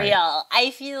end of the night. It's unreal.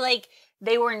 I feel like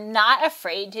they were not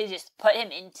afraid to just put him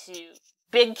into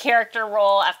big character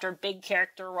role after big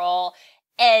character role.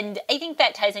 And I think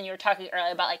that ties in, you were talking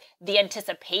earlier about like the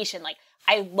anticipation. Like,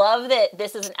 I love that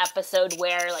this is an episode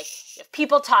where like you have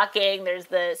people talking, there's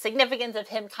the significance of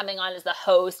him coming on as the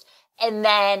host, and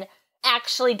then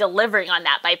actually delivering on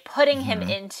that by putting him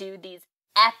into these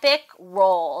epic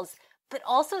roles, but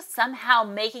also somehow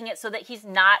making it so that he's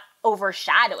not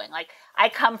overshadowing. Like, I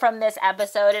come from this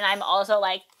episode and I'm also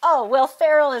like, oh, Will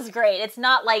Ferrell is great. It's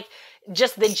not like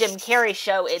just the Jim Carrey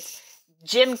show. It's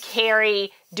Jim Carrey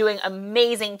doing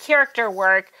amazing character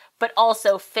work, but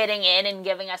also fitting in and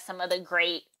giving us some of the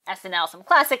great SNL, some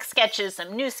classic sketches,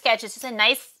 some new sketches, just a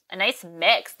nice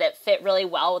mix that fit really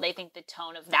well with, I think, the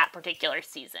tone of that particular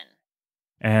season.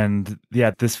 And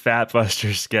yeah, this Fat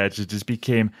Buster sketch, it just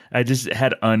became, I just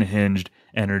had unhinged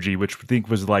energy, which I think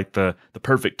was like the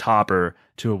perfect topper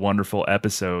to a wonderful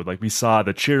episode. Like we saw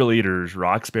the cheerleaders,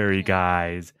 Roxbury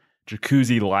guys,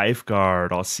 Jacuzzi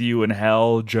lifeguard, I'll See You in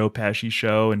Hell, Joe Pesci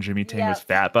show, and Jimmy Tango's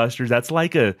Fat Busters. That's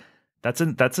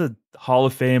a Hall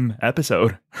of Fame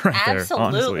episode right there.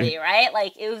 Absolutely, right?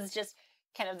 Like it was just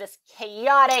kind of this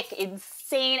chaotic,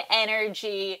 insane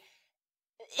energy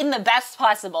in the best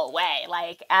possible way,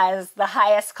 like as the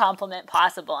highest compliment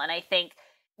possible. And I think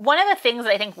one of the things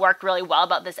that I think worked really well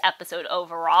about this episode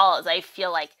overall is I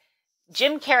feel like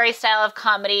Jim Carrey's style of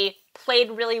comedy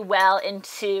played really well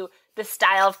into the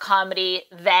style of comedy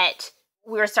that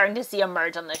we were starting to see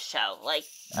emerge on the show. Like,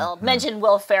 I'll mention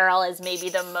Will Ferrell as maybe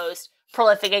the most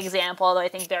prolific example, although I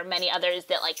think there are many others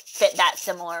that like fit that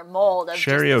similar mold. Of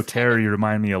Sherry O'Terry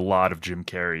remind me a lot of Jim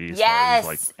Carrey as far as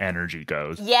like energy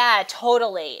goes. Yeah,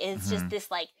 totally. It's just this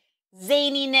like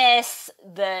zaniness,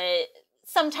 the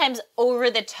sometimes over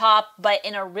the top, but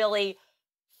in a really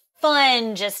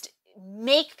fun, just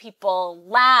make people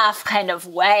laugh kind of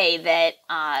way that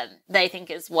I think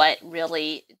is what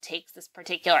really takes this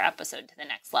particular episode to the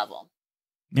next level.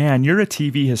 Man, you're a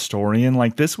TV historian.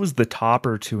 Like, this was the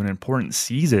topper to an important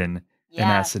season in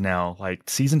SNL. Like,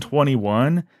 season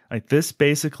 21, like this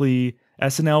basically,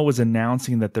 SNL was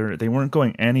announcing that they weren't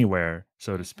going anywhere,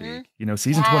 so to speak. You know,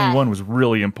 season 21 was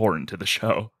really important to the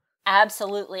show.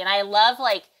 Absolutely. And I love,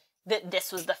 like, that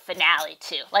this was the finale,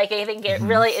 too. Like, I think it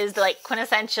really is the, like,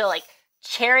 quintessential, like,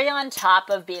 cherry on top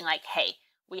of being like, hey,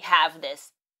 we have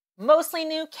this mostly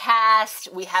new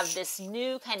cast. We have this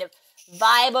new kind of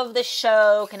vibe of the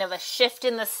show, kind of a shift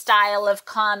in the style of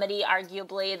comedy,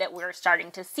 arguably, that we're starting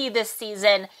to see this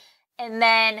season. And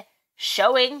then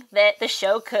showing that the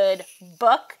show could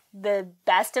book the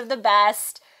best of the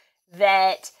best,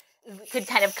 that could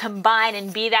kind of combine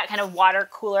and be that kind of water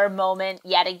cooler moment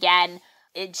yet again.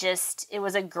 It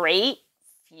was a great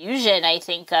fusion, I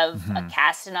think, of a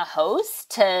cast and a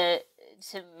host to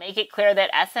make it clear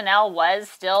that SNL was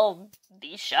still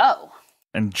the show.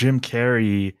 And Jim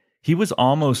Carrey, he was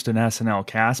almost an SNL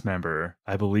cast member,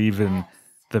 I believe, in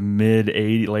the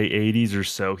late 80s or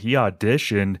so. He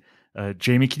auditioned.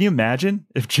 Jamie, can you imagine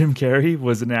if Jim Carrey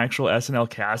was an actual SNL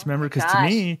cast member? Because to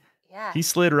me, he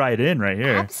slid right in right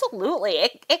here. Absolutely.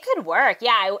 It could work.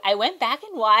 Yeah, I went back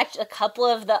and watched a couple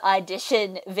of the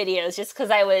audition videos just because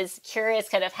I was curious,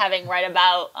 kind of having read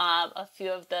about a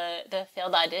few of the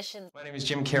failed auditions. My name is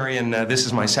Jim Carrey, and this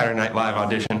is my Saturday Night Live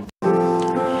audition.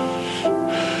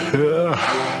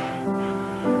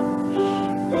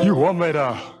 You want me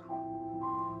to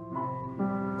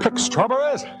pick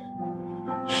strawberries?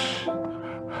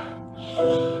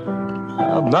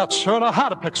 I'm not sure how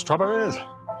to pick strawberries.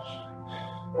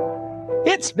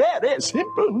 It's very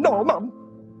simple, Norman.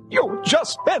 You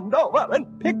just bend over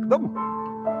and pick them.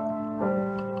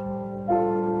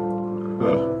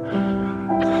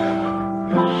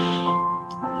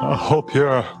 I hope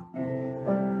you're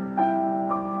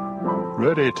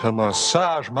ready to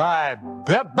massage my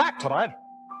bed back tonight.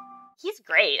 He's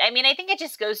great. I mean, I think it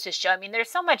just goes to show, I mean, there's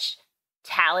so much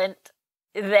talent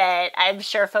that I'm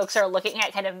sure folks are looking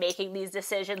at kind of making these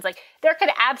decisions. Like, there could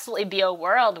absolutely be a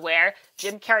world where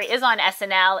Jim Carrey is on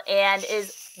SNL and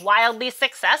is wildly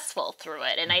successful through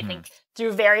it. And I think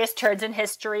through various turns in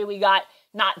history, we got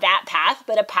not that path,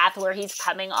 but a path where he's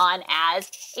coming on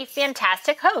as a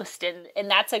fantastic host.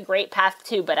 And that's a great path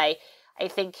too. But I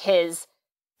think his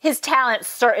talent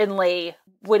certainly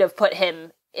would have put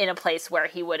him in a place where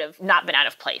he would have not been out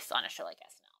of place on a show like SNL.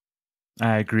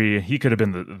 I agree. He could have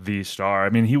been the star. I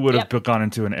mean, he would have gone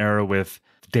into an era with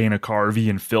Dana Carvey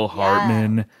and Phil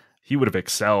Hartman. He would have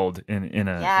excelled in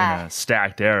a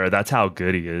stacked era. That's how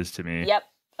good he is to me. Yep.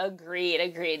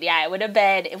 Agreed. Yeah, it would have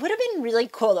been really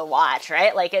cool to watch,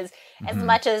 right? Like as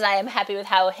much as I am happy with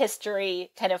how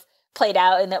history kind of played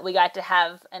out and that we got to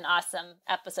have an awesome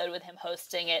episode with him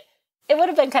hosting it, it would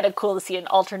have been kind of cool to see an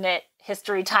alternate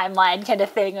history timeline kind of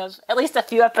thing of at least a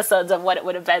few episodes of what it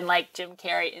would have been like Jim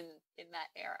Carrey in that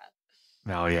era.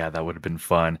 Oh yeah, that would have been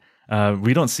fun.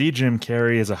 We don't see Jim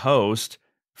Carrey as a host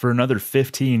for another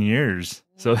 15 years.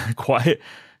 So quite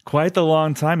the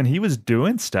long time. And he was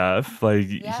doing stuff like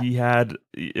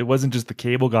it wasn't just the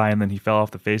cable guy and then he fell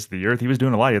off the face of the earth. He was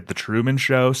doing a lot. The Truman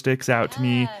Show sticks out to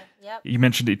me. Yep. You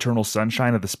mentioned Eternal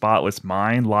Sunshine of the Spotless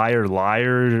Mind, Liar,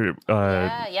 Liar.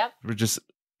 Just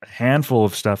a handful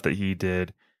of stuff that he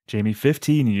did. Jamie,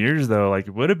 15 years though, like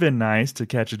it would have been nice to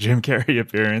catch a Jim Carrey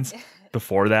appearance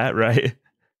before that, right?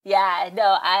 Yeah,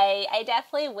 no, I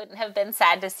definitely wouldn't have been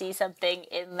sad to see something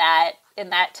in that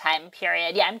time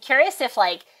period. Yeah, I'm curious if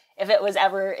it was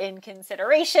ever in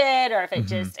consideration or if it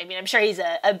just, I mean, I'm sure he's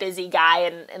a busy guy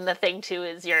and the thing too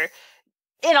is you're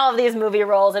in all of these movie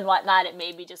roles and whatnot. It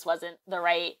maybe just wasn't the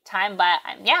right time, but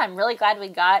I'm really glad we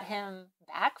got him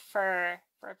back for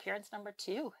appearance number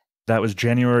 2. That was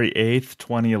January 8th,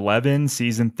 2011,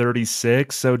 season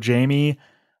 36. So Jamie,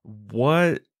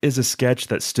 what is a sketch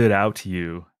that stood out to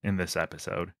you in this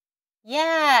episode?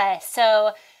 Yeah, so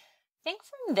I think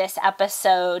from this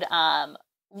episode,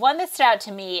 one that stood out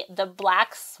to me, the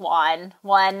Black Swan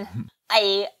one,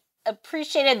 I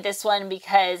appreciated this one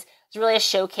because it's really a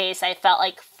showcase, I felt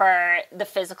like, for the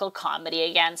physical comedy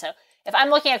again. So if I'm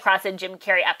looking across a Jim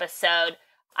Carrey episode,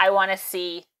 I want to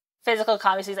see physical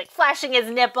comedy. So he's like flashing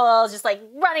his nipples, just like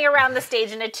running around the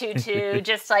stage in a tutu,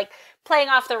 just like playing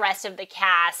off the rest of the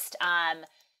cast.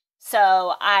 So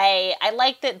I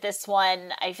like that this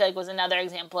one, I feel like, was another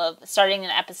example of starting an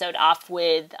episode off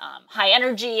with high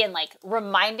energy and like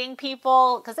reminding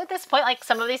people, because at this point, like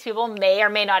some of these people may or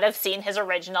may not have seen his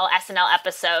original SNL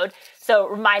episode. So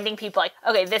reminding people like,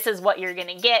 okay, this is what you're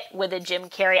going to get with a Jim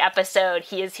Carrey episode.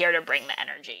 He is here to bring the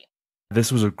energy.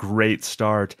 This was a great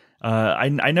start. I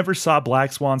never saw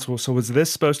Black Swan, so was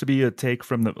this supposed to be a take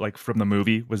from the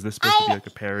movie? Was this supposed to be like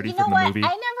a parody from the movie? I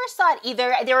never saw it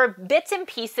either. There were bits and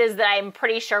pieces that I'm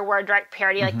pretty sure were a direct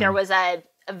parody. Like there was a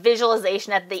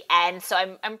visualization at the end, so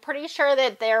I'm pretty sure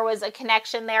that there was a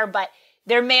connection there, but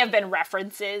there may have been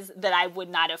references that I would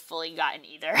not have fully gotten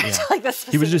either. Yeah.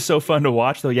 He was just so fun to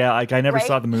watch, though. Yeah, like I never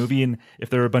saw the movie, and if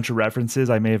there were a bunch of references,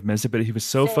 I may have missed it, but he was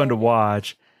so fun to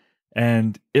watch.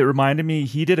 And it reminded me,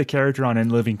 he did a character on In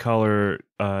Living Color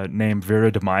named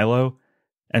Vera DeMilo.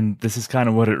 And this is kind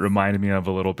of what it reminded me of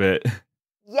a little bit.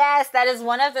 Yes, that is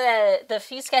one of the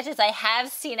few sketches I have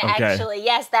seen, actually.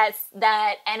 Yes,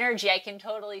 that energy. I can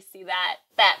totally see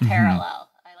that parallel.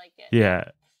 I like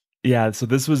it. Yeah. So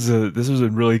this was a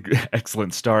really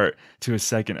excellent start to a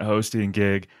second hosting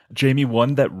gig. Jamie,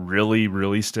 one that really,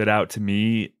 really stood out to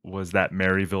me was that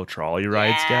Maryville Trolley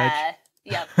Ride sketch.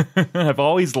 Yep. I've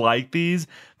always liked these,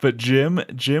 but Jim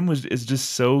is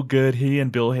just so good. He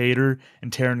and Bill Hader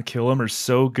and Taron Killam are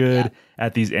so good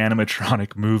at these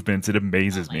animatronic movements. It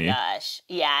amazes me. Gosh.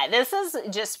 Yeah, this is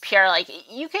just pure, like,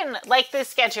 you can like this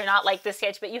sketch or not like this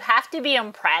sketch, but you have to be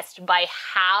impressed by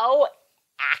how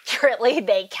accurately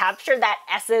they capture that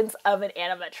essence of an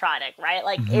animatronic, right?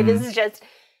 Like, it is just,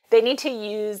 they need to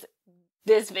use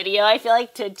this video, I feel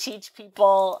like, to teach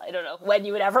people, I don't know, when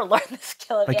you would ever learn the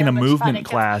skill of like in a movement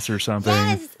class or something.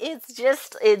 Yes, it's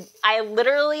just, I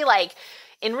literally, like,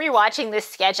 in rewatching this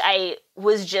sketch, I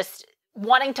was just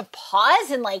wanting to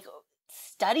pause and, like,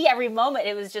 study every moment.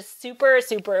 It was just super,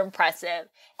 super impressive.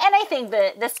 And I think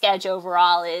the sketch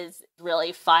overall is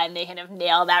really fun. They kind of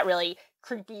nail that really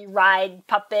creepy ride,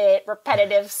 puppet,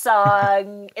 repetitive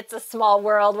song, It's a Small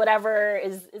World, whatever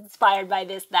is inspired by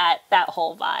this, that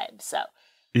whole vibe. So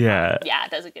yeah,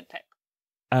 that's a good pick.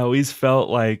 I always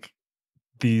felt like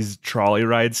these trolley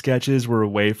ride sketches were a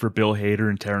way for Bill Hader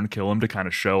and Taron Killam to kind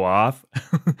of show off.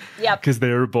 Yep. Because they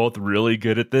were both really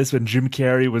good at this. And Jim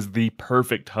Carrey was the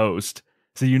perfect host.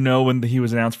 So, when he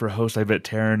was announced for host, I bet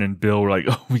Taron and Bill were like,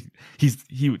 oh,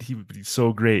 he would be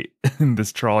so great in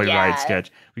this trolley ride sketch.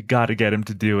 We got to get him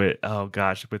to do it. Oh,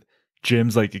 gosh. With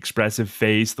Jim's, like, expressive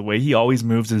face, the way he always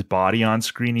moves his body on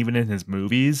screen, even in his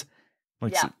movies.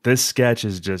 Like, so this sketch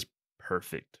is just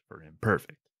perfect for him.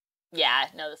 Perfect. Yeah,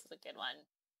 no, this is a good one.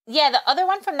 Yeah, the other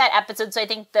one from that episode, so I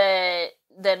think the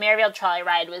Maryville trolley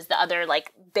ride was the other,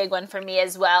 like, big one for me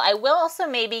as well. I will also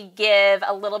maybe give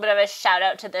a little bit of a shout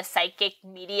out to the psychic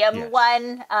medium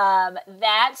one.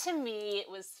 That to me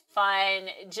was fun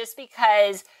just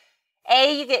because,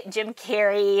 you get Jim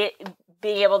Carrey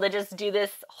being able to just do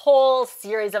this whole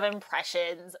series of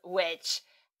impressions, which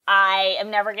I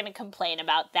am never going to complain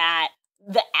about that.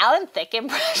 The Alan Thicke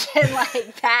impression,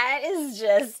 like, that is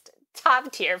just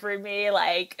top tier for me.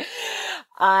 Like,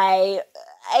 I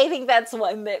think that's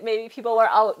one that maybe people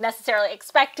weren't necessarily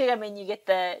expecting. I mean, you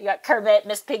got Kermit,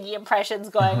 Miss Piggy impressions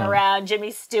going around,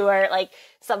 Jimmy Stewart, like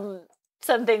some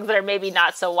things that are maybe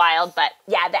not so wild, but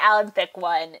yeah, the Alan Thicke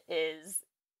one is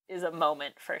a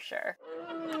moment for sure.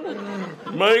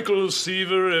 Michael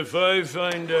Seaver, if I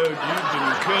find out you've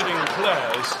been cutting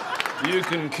class, you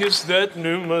can kiss that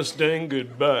new Mustang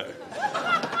goodbye.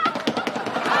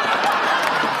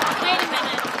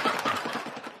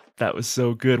 That was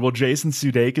so good. Well, Jason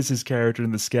Sudeikis' character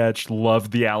in the sketch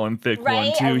loved the Alan Thicke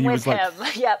one too. And he was him.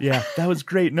 like, yep. "Yeah, that was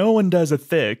great. No one does a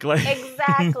Thicke." Like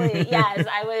exactly. Yes,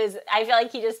 I feel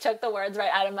like he just took the words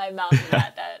right out of my mouth. And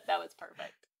that was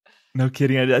perfect. No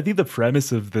kidding. I think the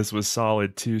premise of this was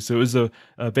solid too. So it was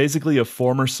basically a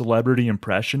former celebrity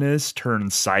impressionist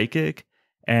turned psychic,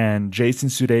 and Jason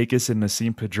Sudeikis and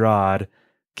Nassim Pedrad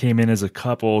came in as a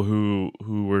couple who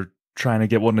were trying to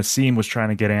get, Nassim was trying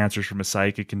to get answers from a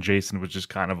psychic and Jason was just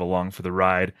kind of along for the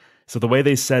ride. So the way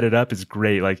they set it up is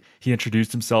great. Like, he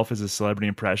introduced himself as a celebrity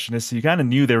impressionist, so you kind of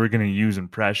knew they were going to use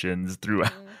impressions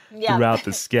throughout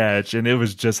the sketch. And it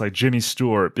was just like Jimmy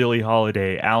Stewart, Billie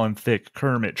Holiday, Alan Thicke,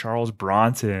 Kermit, Charles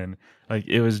Bronson. Like,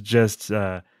 it was just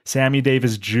Sammy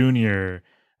Davis Jr.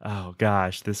 Oh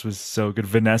gosh, this was so good.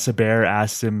 Vanessa Bayer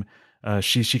asked him,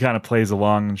 she kind of plays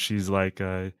along and she's like,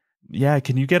 yeah,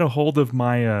 can you get a hold of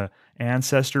my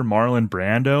ancestor Marlon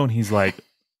Brando? And he's like,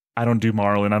 I don't do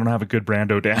Marlon. I don't have a good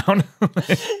Brando down.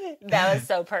 That was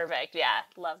so perfect. Yeah,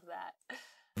 love that.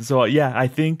 So yeah, I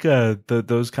think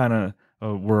those kind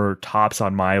of were tops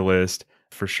on my list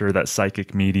for sure. That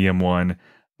psychic medium one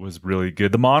was really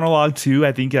good. The monologue too.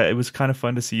 I think it was kind of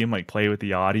fun to see him like play with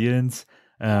the audience.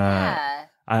 Yeah.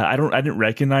 I didn't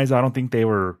recognize. I don't think they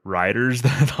were writers,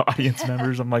 the audience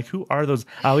members. I'm like, who are those?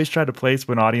 I always try to place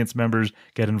when audience members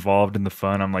get involved in the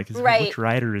fun. I'm like, which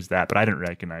writer is that? But I didn't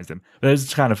recognize them. But it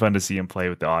was kind of fun to see him play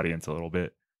with the audience a little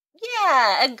bit.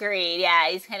 Yeah, agreed. Yeah,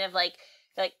 he's kind of like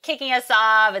kicking us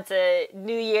off. It's a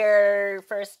New Year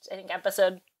first, I think,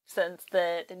 episode since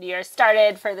the New Year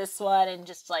started for this one, and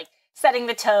just like setting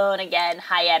the tone again,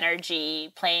 high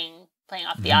energy, playing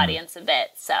off the audience a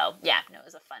bit. So yeah, no, it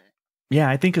was a fun. Yeah,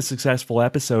 I think a successful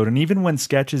episode. And even when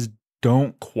sketches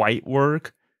don't quite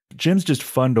work, Jim's just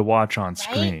fun to watch on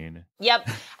screen. Yep.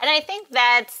 And I think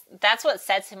that's what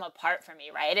sets him apart for me,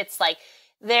 right? It's like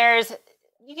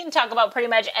you can talk about pretty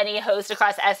much any host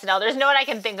across SNL. There's no one I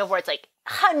can think of where it's like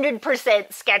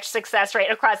 100% sketch success rate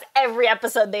across every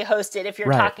episode they hosted if you're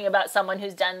talking about someone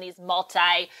who's done these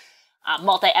multi-episode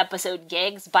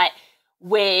gigs. But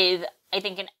with, I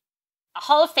think, a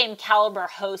Hall of Fame caliber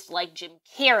host like Jim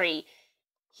Carrey,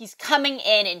 he's coming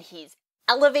in and he's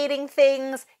elevating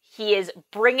things. He is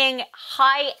bringing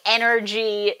high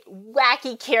energy,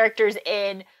 wacky characters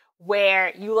in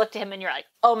where you look to him and you're like,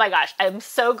 oh my gosh, I'm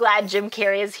so glad Jim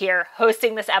Carrey is here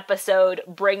hosting this episode,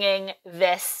 bringing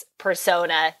this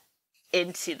persona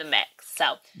into the mix.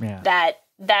 So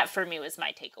that for me was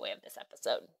my takeaway of this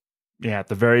episode. Yeah, at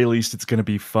the very least, it's going to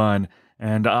be fun.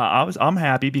 And I'm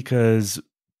happy because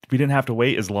we didn't have to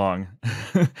wait as long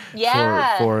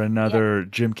for another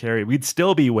Jim Carrey. We'd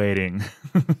still be waiting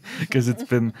because it's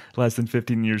been less than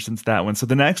 15 years since that one. So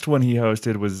the next one he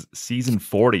hosted was season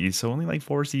 40. So only like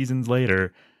 4 seasons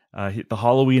later, the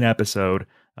Halloween episode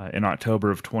in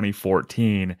October of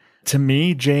 2014. To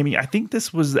me, Jamie, I think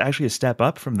this was actually a step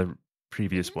up from the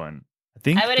previous one.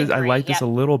 I like this a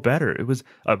little better. It was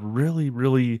a really,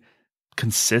 really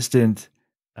consistent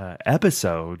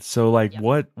episode. So like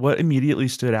what immediately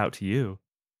stood out to you?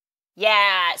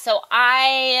 Yeah, so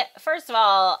first of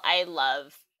all, I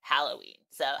love Halloween.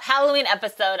 So Halloween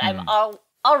episode, I'm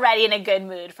already in a good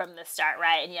mood from the start,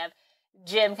 right? And you have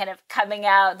Jim kind of coming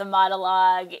out the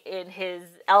monologue in his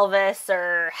Elvis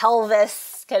or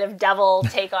Helvis kind of devil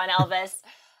take on Elvis,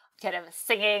 kind of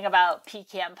singing about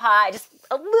pecan pie, just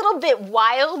a little bit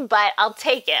wild, but I'll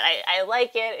take it. I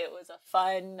like it. It was a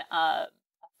fun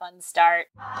start.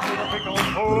 A little pickle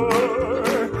pie,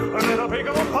 a little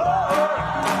pickle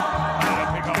pie, a little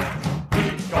pickle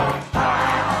pie,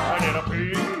 a little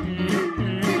pickle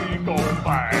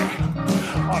pie,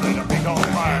 a little pickle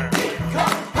pie,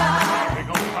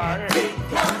 pickle pie,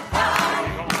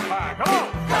 pickle pie, come on,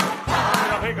 a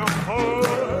little pickle pie,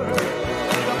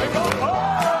 a little pickle pie,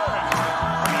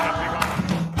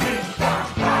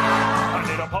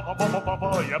 a little papa,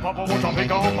 yeah, papa wants a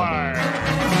pickle pie.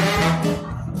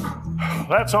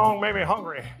 That song made me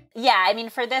hungry. Yeah, I mean,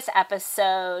 for this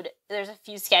episode, there's a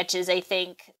few sketches, I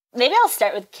think. Maybe I'll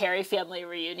start with Carrey Family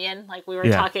Reunion. Like we were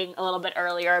talking a little bit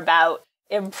earlier about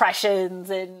impressions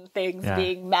and things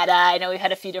being meta. I know we've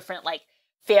had a few different like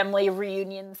family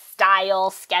reunion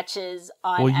style sketches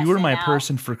on Well, you SNL. were my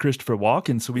person for Christopher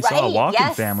Walken, so we saw a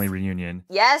Walken family reunion.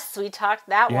 Yes, we talked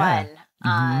that one.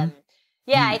 I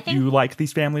think you like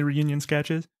these family reunion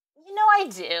sketches?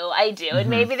 I do.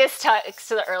 And maybe this talks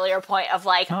to the earlier point of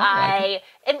like, I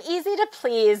am easy to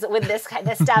please with this kind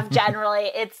of stuff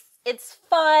generally. It's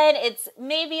fun. It's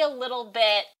maybe a little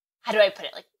bit, how do I put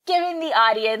it? Like giving the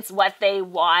audience what they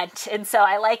want. And so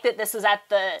I like that this was at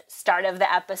the start of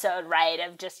the episode, right?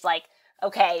 Of just like,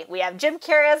 okay, we have Jim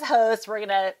Carrey as host. We're going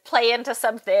to play into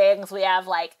some things. We have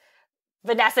like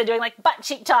Vanessa doing like butt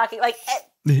cheek talking, like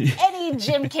any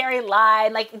Jim Carrey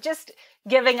line, like just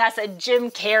giving us a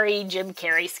Jim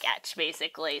Carrey sketch,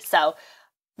 basically. So,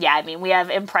 yeah, I mean, we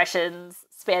have impressions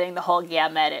spanning the whole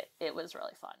gamut. It was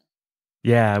really fun.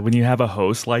 Yeah, when you have a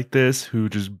host like this who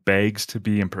just begs to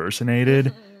be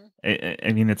impersonated,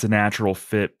 I mean, it's a natural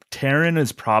fit. Taryn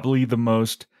is probably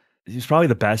he's probably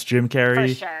the best Jim Carrey.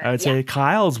 For sure. I would say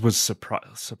Kyle's was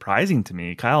surprising to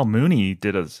me. Kyle Mooney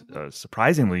did a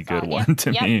surprisingly good one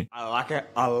to me. I like it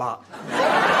a lot.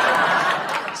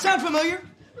 Sound familiar?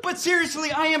 But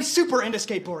seriously, I am super into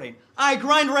skateboarding. I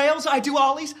grind rails, I do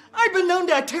ollies. I've been known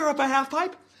to tear up a half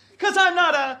pipe. Because I'm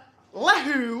not a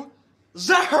Lahu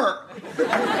Zahar.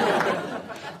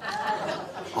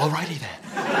 Alrighty then.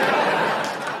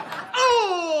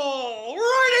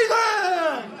 Alrighty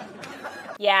then!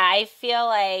 Yeah, I feel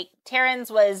like Taryn's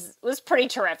was pretty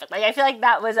terrific. Like, I feel like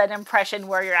that was an impression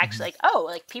where you're actually like, oh,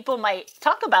 like people might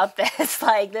talk about this.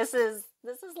 Like, this is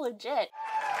legit.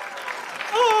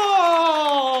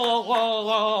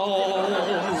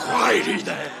 Righty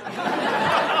then.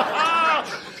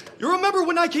 You remember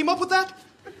when I came up with that?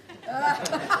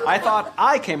 I thought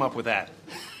I came up with that.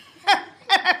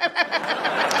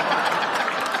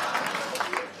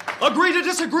 Agree to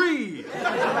disagree.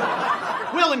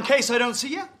 Well, in case I don't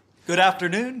see you, good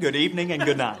afternoon, good evening, and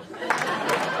good night.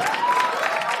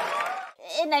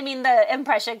 And I mean, the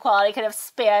impression quality kind of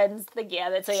spans the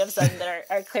gamut. So you have some that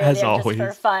are clearly just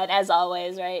for fun, as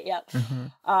always, right? Yep.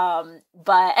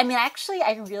 But I mean, actually,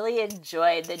 I really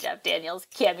enjoyed the Jeff Daniels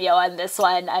cameo on this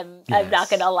one. I'm not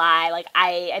gonna lie. Like,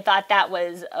 I thought that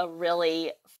was a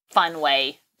really fun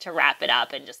way to wrap it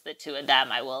up, and just the two of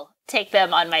them. I will take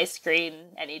them on my screen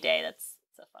any day. It's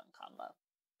a fun combo.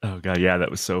 Oh, God, yeah,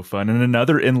 that was so fun. And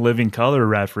another In Living Color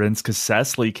reference, because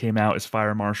Cecily came out as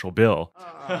Fire Marshal Bill.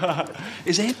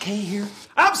 Is Aunt Kay here?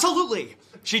 Absolutely.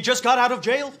 She just got out of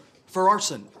jail for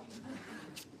arson.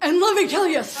 And let me tell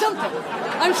you something.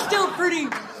 I'm still pretty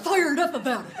fired up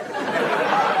about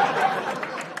it.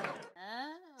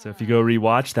 So if you go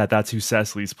rewatch that, that's who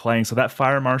Cecily's playing. So that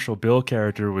Fire Marshal Bill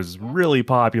character was really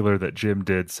popular that Jim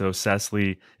did. So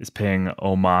Cecily is paying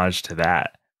homage to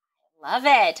that. Love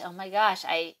it. Oh my gosh.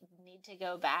 I need to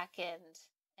go back and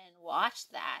watch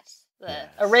that. The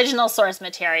original source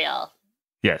material.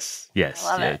 Yes. I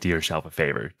love it. Do yourself a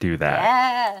favor. Do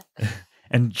that. Yeah.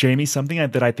 And Jamie, something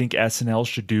that I think SNL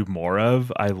should do more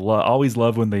of, I always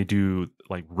love when they do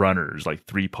like runners, like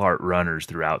 3-part runners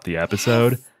throughout the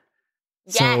episode.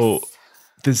 Yes. So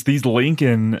these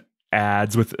Lincoln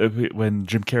ads with when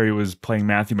Jim Carrey was playing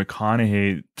Matthew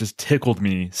McConaughey just tickled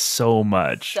me so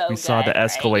much. So we saw the good, right?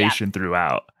 escalation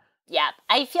throughout. Yeah.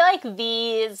 I feel like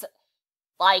these,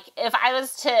 like, if I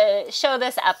was to show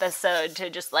this episode to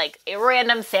just like a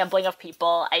random sampling of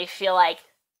people, I feel like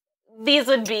these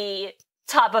would be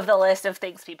top of the list of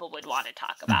things people would want to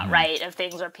talk about, right? Of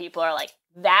things where people are like,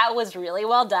 that was really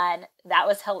well done. That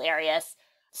was hilarious.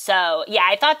 So yeah,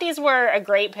 I thought these were a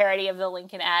great parody of the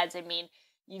Lincoln ads. I mean,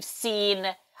 I've seen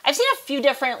a few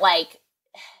different like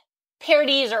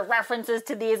parodies or references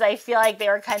to these. I feel like they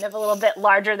were kind of a little bit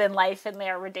larger than life in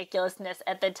their ridiculousness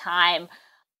at the time.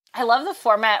 I love the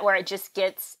format where it just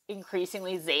gets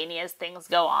increasingly zany as things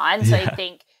go on. So I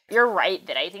think you're right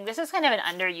that I think this is kind of an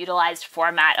underutilized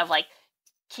format of like,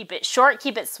 keep it short,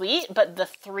 keep it sweet, but the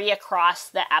 3 across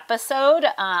the episode,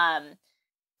 and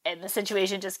the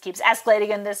situation just keeps escalating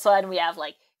in this one. We have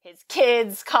like his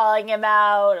kids calling him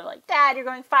out, or like, Dad, you're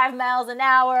going 5 miles an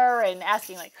hour, and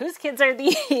asking like, whose kids are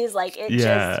these? Like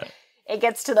it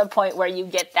gets to the point where you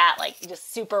get that like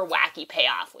just super wacky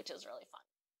payoff, which is really fun.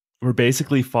 We're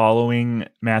basically following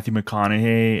Matthew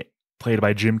McConaughey, played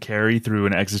by Jim Carrey, through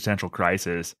an existential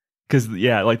crisis. Because,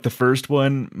 like the first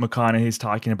one, McConaughey's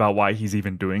talking about why he's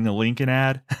even doing a Lincoln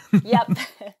ad. Yep.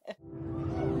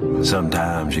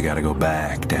 Sometimes you gotta go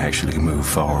back to actually move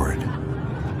forward.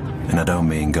 And I don't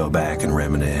mean go back and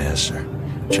reminisce or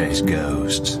chase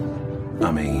ghosts. I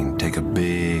mean, take a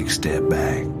big step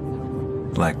back.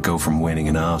 Like go from winning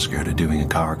an Oscar to doing a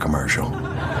car commercial.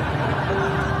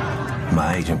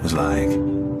 My agent was like,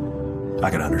 I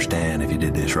could understand if you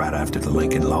did this right after the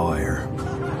Lincoln Lawyer.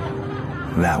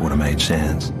 That would have made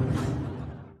sense.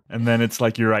 And then it's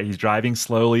like, you're right, he's driving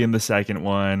slowly in the second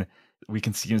one. We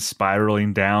can see him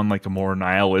spiraling down like a more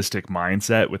nihilistic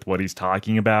mindset with what he's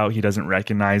talking about. He doesn't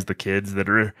recognize the kids that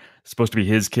are supposed to be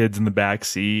his kids in the back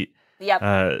seat.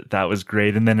 Yep. That was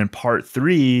great. And then in part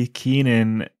 3,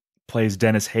 Keenan plays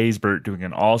Dennis Haysbert doing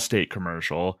an Allstate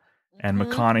commercial, and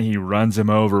McConaughey runs him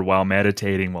over while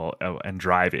meditating and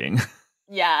driving.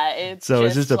 Yeah, it's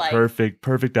just a like, perfect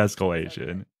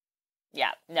escalation.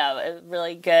 Yeah, no, a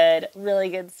really good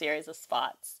series of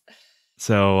spots.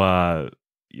 So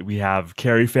we have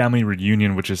Carrey Family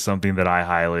Reunion, which is something that I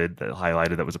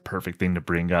highlighted. That was a perfect thing to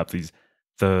bring up.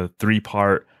 The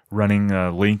 3-part running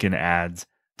Lincoln ads,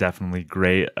 definitely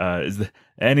great. Is there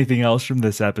anything else from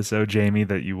this episode, Jamie,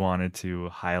 that you wanted to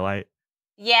highlight?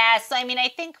 Yeah, so I mean, I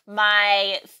think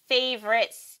my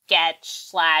favorite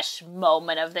sketch /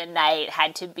 moment of the night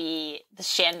had to be the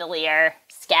chandelier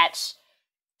sketch.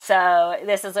 So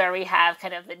this is where we have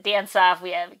kind of the dance-off.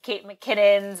 We have Kate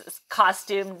McKinnon's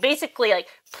costume, basically like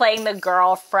playing the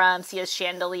girl from Sia's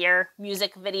Chandelier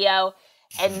music video.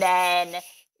 And then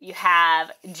you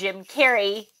have Jim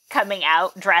Carrey coming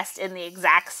out dressed in the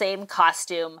exact same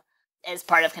costume as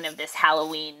part of kind of this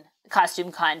Halloween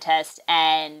costume contest.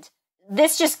 And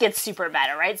this just gets super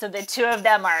meta, right? So the two of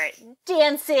them are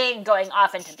dancing, going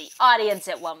off into the audience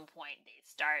at one point. They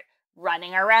start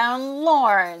running around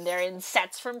Lorne. They're in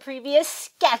sets from previous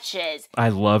sketches. I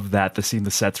love that. The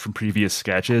sets from previous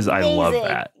sketches. Amazing. I love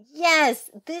that. Yes,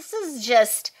 this is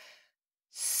just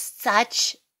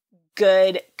such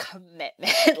good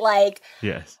commitment. Like,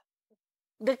 yes,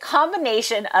 the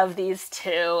combination of these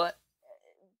two,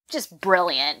 just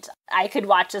brilliant. I could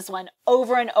watch this one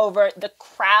over and over. The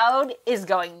crowd is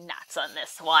going nuts on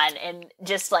this one, and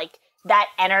just like that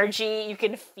energy you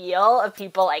can feel of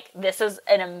people like, this is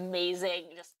an amazing,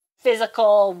 just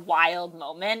physical, wild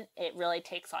moment. It really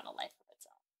takes on a life of its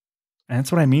own. And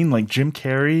that's what I mean. Like, Jim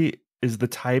Carrey is the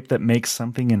type that makes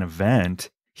something an event.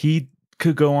 He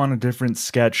could go on a different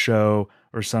sketch show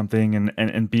or something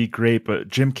and be great, but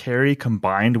Jim Carrey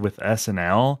combined with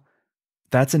SNL,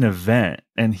 that's an event,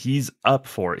 and he's up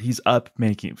for it. He's up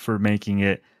making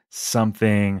it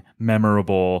something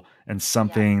memorable and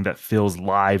something that feels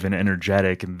live and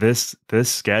energetic. And this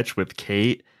sketch with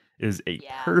Kate is a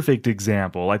perfect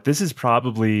example. Like, this is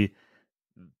probably,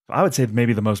 I would say,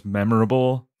 maybe the most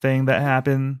memorable thing that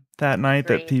happened that night.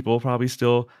 Agreed. That people probably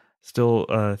still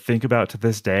think about to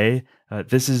this day.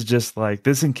 This is just like,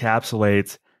 this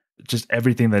encapsulates just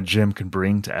everything that Jim can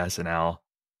bring to SNL.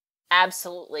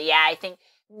 Absolutely. Yeah, I think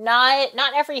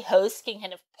not every host can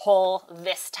kind of pull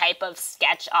this type of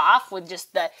sketch off with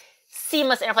just the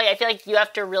seamless interplay. I feel like you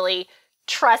have to really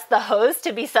trust the host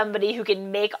to be somebody who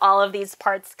can make all of these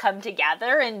parts come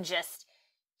together, and just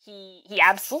he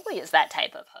absolutely is that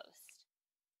type of host.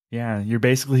 Yeah, you're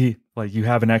basically like you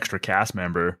have an extra cast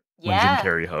member when Jim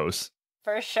Carrey hosts.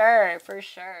 For sure, for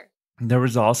sure. There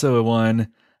was also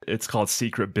one. It's called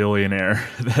Secret Billionaire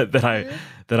that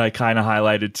I kind of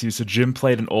highlighted too. So Jim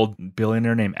played an old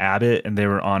billionaire named Abbott, and they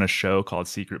were on a show called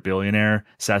Secret Billionaire.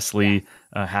 Cecily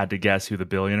had to guess who the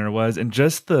billionaire was, and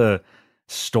just the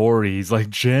stories, like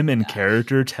Jim in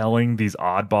character telling these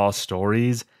oddball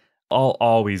stories, I'll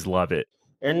always love it.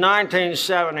 In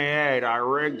 1978, I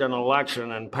rigged an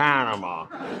election in Panama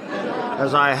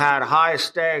as I had high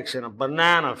stakes in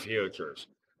banana futures.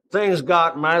 Things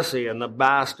got messy and the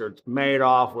bastards made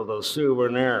off with a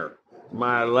souvenir,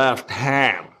 my left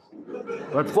hand.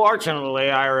 But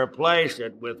fortunately, I replaced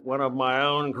it with one of my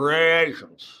own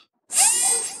creations.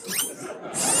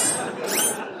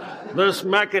 This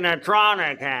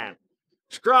mechatronic hand,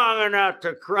 strong enough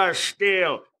to crush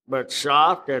steel, but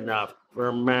soft enough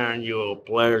for manual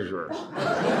pleasure.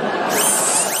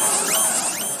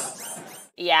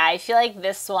 Yeah, I feel like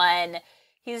this one,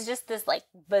 he's just this like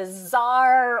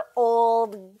bizarre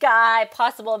old guy,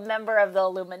 possible member of the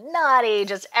Illuminati.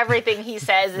 Just everything he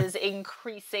says is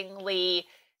increasingly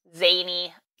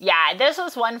zany. Yeah, this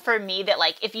was one for me that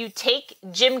like if you take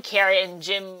Jim Carrey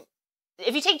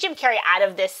out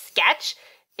of this sketch,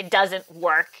 it doesn't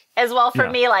work as well for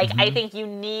me. Like I think you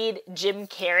need Jim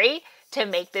Carrey to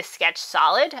make this sketch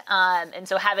solid. And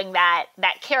so having that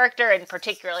character, and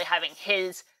particularly having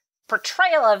his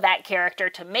portrayal of that character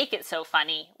to make it so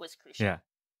funny, was crucial. Yeah.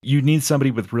 You need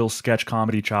somebody with real sketch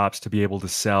comedy chops to be able to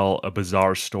sell a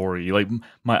bizarre story. Like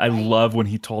I love when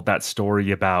he told that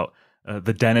story about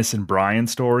the Dennis and Brian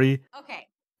story. Okay,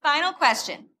 final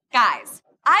question. Guys,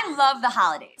 I love the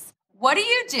holidays. What do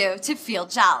you do to feel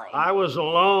jolly? I was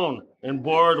alone and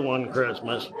bored one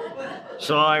Christmas,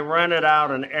 so I rented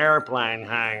out an airplane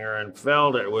hangar and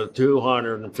filled it with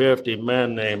 250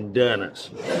 men named Dennis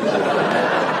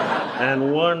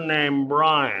and one named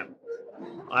Brian.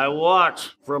 I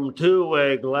watched from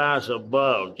two-way glass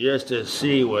above just to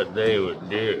see what they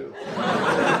would do.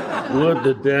 Would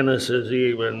the Dennises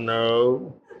even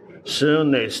know? Soon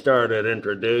they started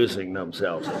introducing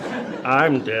themselves.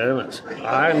 I'm Dennis.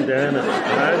 I'm Dennis.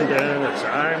 I'm Dennis.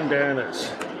 I'm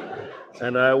Dennis.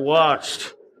 And I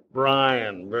watched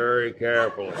Brian very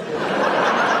carefully.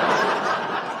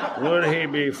 Would he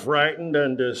be frightened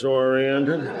and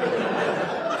disoriented?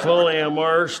 Fully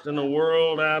immersed in a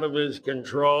world out of his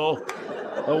control?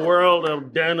 A world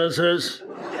of Dennises?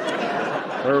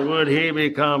 Or would he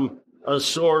become a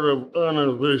sort of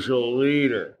unofficial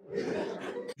leader?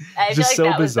 I Just feel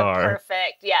like so that was bizarre.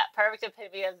 the perfect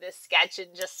epitome of this sketch,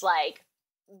 and just like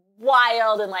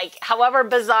wild, and like however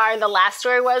bizarre the last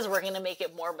story was, we're going to make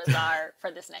it more bizarre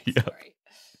for this next story.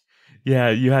 Yeah,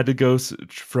 you had to go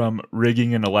from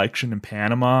rigging an election in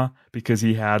Panama because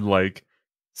he had like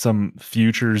some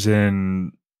futures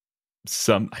in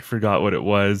some, I forgot what it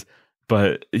was,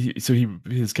 but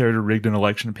his character rigged an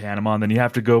election in Panama, and then you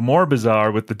have to go more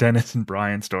bizarre with the Dennis and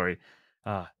Brian story.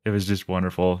 It was just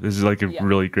wonderful. This is like a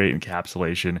really great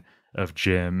encapsulation of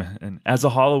Jim. And as a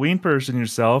Halloween person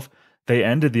yourself, they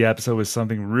ended the episode with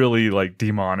something really like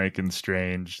demonic and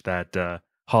strange. That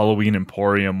Halloween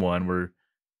Emporium one where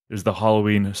there's the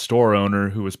Halloween store owner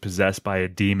who was possessed by a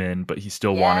demon, but he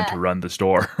still wanted to run the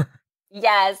store.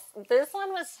 Yes, this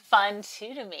one was fun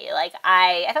too to me. Like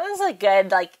I thought it was a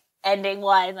good like ending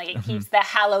one. Like it keeps the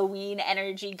Halloween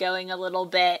energy going a little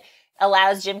bit.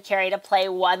 Allows Jim Carrey to play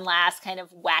one last kind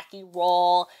of wacky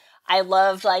role. I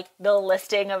loved like the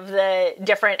listing of the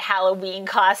different Halloween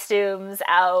costumes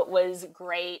out was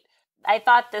great. I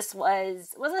thought this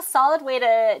was a solid way to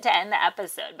end the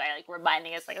episode by like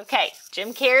reminding us like, okay,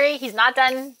 Jim Carrey, he's not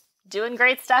done doing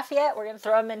great stuff yet. We're gonna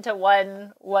throw him into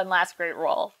one last great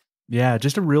role. Yeah,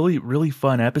 just a really, really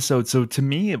fun episode. So to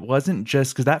me, it wasn't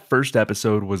just because that first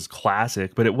episode was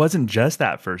classic, but it wasn't just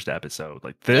that first episode.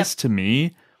 Like this to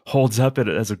me holds up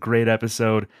as a great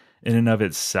episode in and of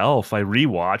itself. By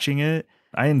rewatching it,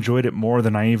 I enjoyed it more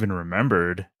than I even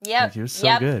remembered. Yeah, like, it was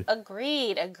so good.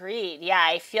 Agreed. Yeah,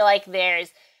 I feel like there's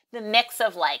the mix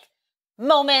of like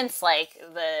moments, like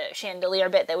the chandelier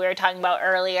bit that we were talking about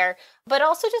earlier, but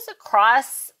also just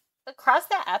across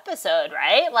the episode,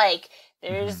 right? Like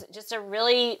there's just a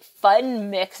really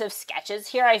fun mix of sketches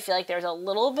here. I feel like there's a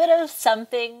little bit of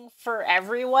something for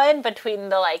everyone between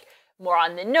the like more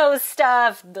on the nose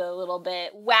stuff, the little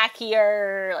bit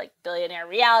wackier, like billionaire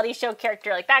reality show character,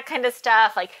 like that kind of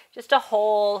stuff, like just a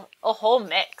whole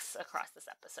mix across this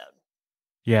episode.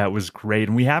 Yeah, it was great.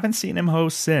 And we haven't seen him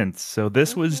host since. So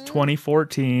this was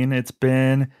 2014. It's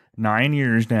been 9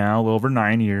 years now, a little over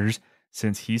 9 years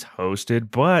since he's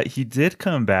hosted, but he did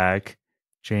come back,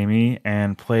 Jamie,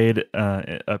 and played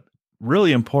a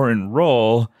really important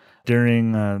role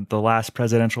during the last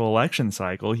presidential election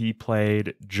cycle. He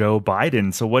played Joe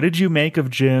Biden. So what did you make of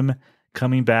Jim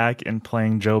coming back and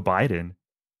playing Joe Biden?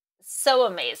 So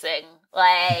amazing.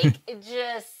 Like,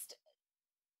 just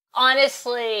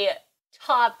honestly,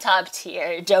 top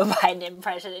tier Joe Biden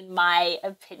impression, in my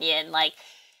opinion. Like,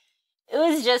 it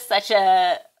was just such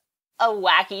a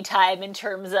wacky time in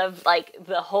terms of like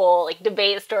the whole like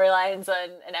debate storylines on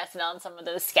SNL and some of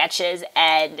those sketches,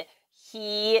 and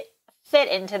he fit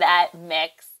into that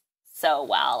mix so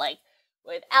well. Like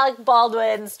with Alec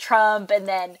Baldwin's Trump and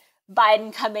then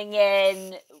Biden coming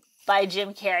in by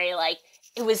Jim Carrey, like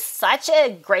it was such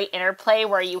a great interplay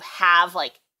where you have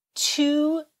like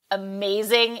two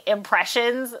amazing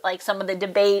impressions, like some of the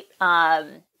debate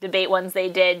ones they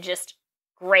did, just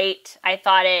great. I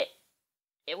thought it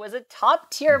was a top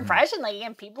tier impression. Like,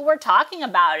 again, people were talking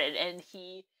about it, and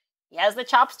he has the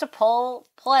chops to pull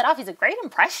it off. He's a great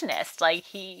impressionist. Like,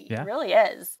 he really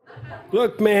is.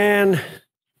 Look, man,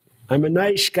 I'm a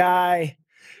nice guy,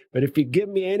 but if you give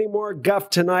me any more guff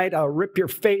tonight, I'll rip your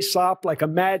face off like a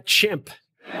mad chimp.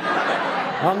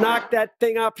 I'll knock that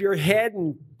thing off your head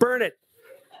and burn it.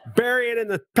 Bury it in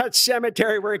the pet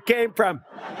cemetery where it came from.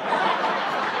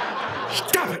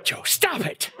 Stop it, Joe. Stop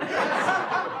it.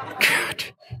 God,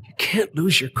 you can't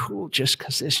lose your cool just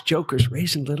because this joker's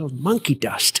raising little monkey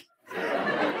dust.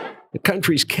 The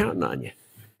country's counting on you.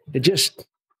 You just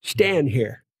stand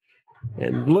here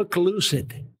and look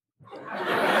lucid.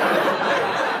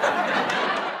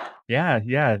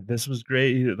 Yeah, this was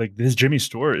great. Like, this Jimmy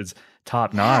Stewart is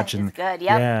top notch, and good.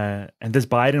 Yep. Yeah, and this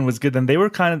Biden was good. Then they were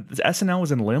SNL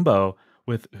was in limbo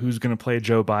with who's going to play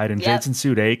Joe Biden. Yep. Jason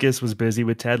Sudeikis was busy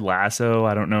with Ted Lasso.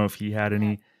 I don't know if he had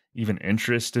any even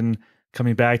interest in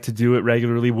coming back to do it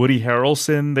regularly. Woody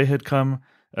Harrelson, they had come,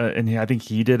 and I think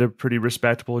he did a pretty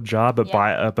respectable job.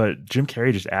 But but Jim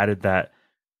Carrey just added that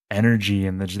energy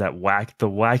and the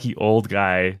wacky old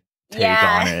guy take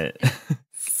on it.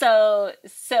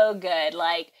 So good.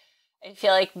 Like, I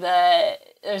feel like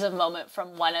there's a moment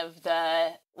from one of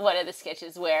the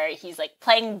sketches where he's like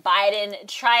playing Biden,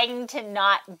 trying to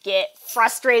not get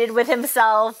frustrated with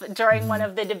himself during one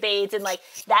of the debates, and like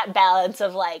that balance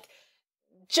of like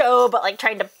Joe, but like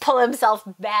trying to pull himself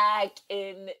back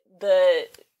in the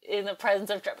presence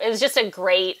of Trump. It was just a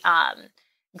great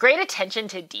attention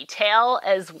to detail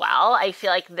as well. I feel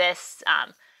like this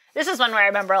is one where I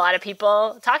remember a lot of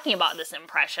people talking about this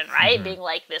impression, right? Mm-hmm. Being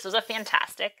like, this was a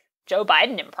fantastic Joe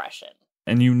Biden impression.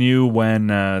 And you knew when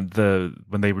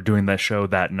they were doing that show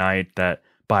that night that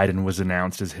Biden was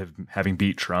announced as having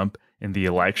beat Trump in the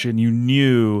election, you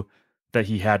knew that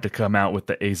he had to come out with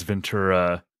the Ace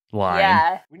Ventura line.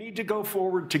 Yeah. We need to go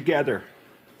forward together.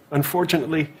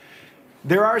 Unfortunately,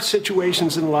 there are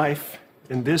situations in life,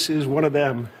 and this is one of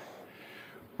them,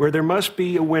 where there must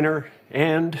be a winner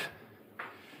and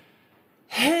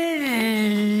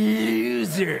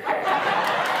loser.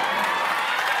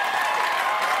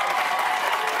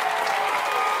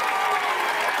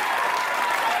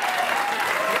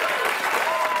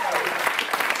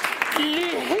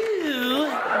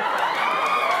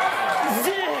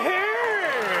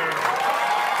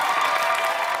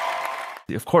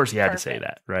 Of course, he had to say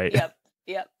that, right?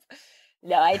 Yep.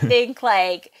 No, I think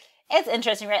like it's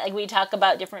interesting, right? Like we talk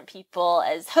about different people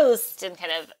as hosts and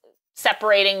kind of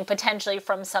separating potentially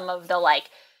from some of the like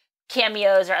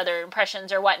cameos or other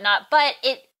impressions or whatnot, but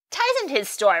it ties into his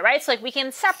story, right? So like we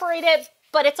can separate it,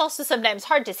 but it's also sometimes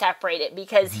hard to separate it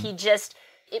because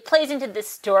it plays into this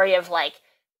story of like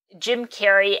Jim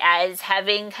Carrey as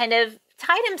having kind of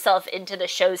tied himself into the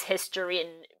show's history and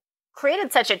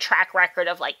created such a track record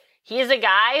of like, he is a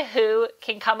guy who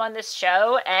can come on this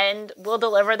show and will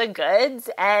deliver the goods,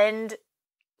 and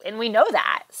we know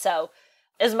that. So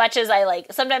as much as I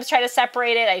like sometimes try to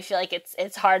separate it, I feel like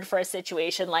it's hard for a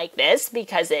situation like this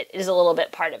because it is a little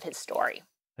bit part of his story.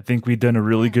 I think we've done a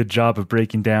really good job of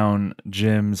breaking down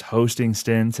Jim's hosting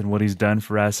stints and what he's done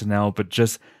for SNL, but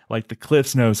just like the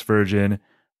Cliff's Notes version,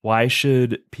 why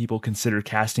should people consider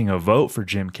casting a vote for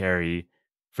Jim Carrey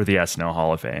for the SNL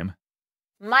Hall of Fame?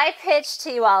 My pitch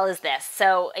to you all is this.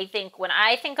 So I think when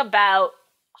I think about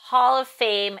Hall of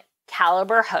Fame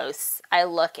caliber hosts, I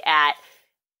look at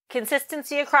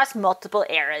consistency across multiple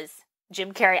eras.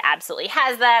 Jim Carrey absolutely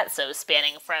has that. So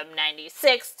spanning from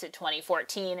 96 to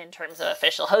 2014 in terms of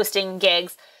official hosting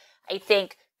gigs. I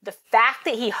think the fact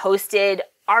that he hosted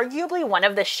arguably one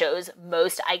of the show's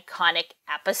most iconic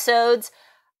episodes.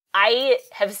 I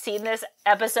have seen this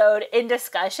episode in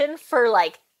discussion for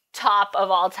like top of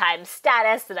all time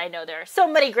status, and I know there are so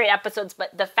many great episodes,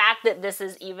 but the fact that this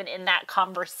is even in that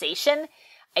conversation,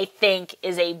 I think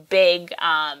is a big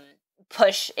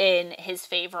push in his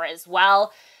favor as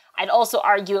well. I'd also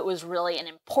argue it was really an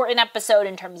important episode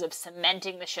in terms of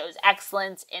cementing the show's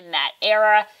excellence in that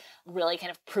era, really kind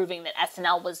of proving that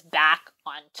SNL was back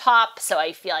on top. So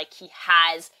I feel like he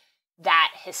has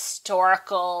that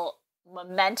historical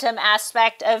momentum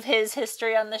aspect of his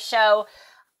history on the show.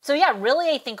 So yeah,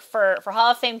 really I think for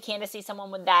Hall of Fame candidacy,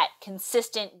 someone with that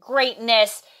consistent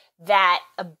greatness, that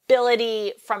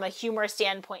ability from a humor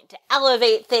standpoint to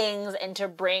elevate things and to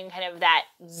bring kind of that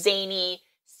zany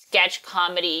sketch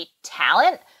comedy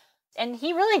talent. And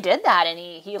he really did that, and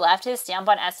he left his stamp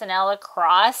on SNL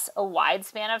across a wide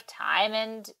span of time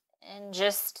and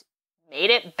just made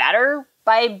it better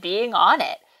by being on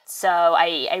it. So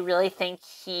I really think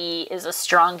he is a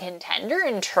strong contender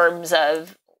in terms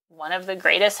of one of the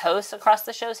greatest hosts across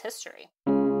the show's history.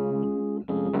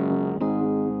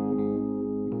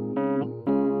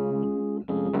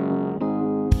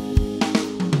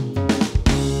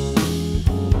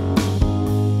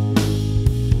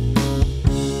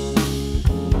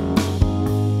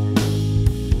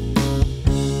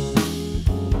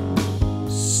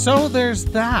 So there's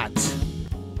that.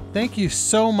 Thank you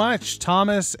so much,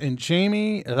 Thomas and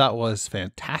Jamie. That was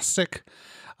fantastic.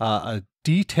 A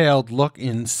detailed look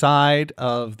inside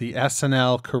of the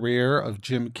SNL career of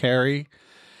Jim Carrey.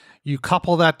 You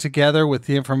couple that together with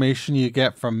the information you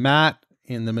get from Matt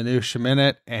in the Minutia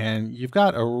Minute, and you've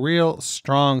got a real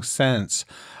strong sense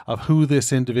of who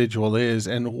this individual is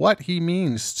and what he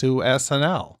means to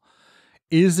SNL.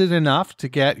 Is it enough to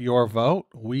get your vote?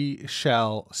 We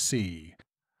shall see.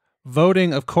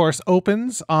 Voting, of course,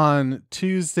 opens on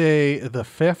Tuesday, the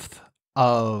 5th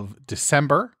of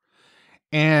December,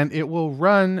 and it will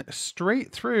run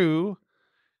straight through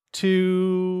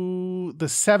to the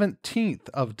 17th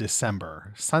of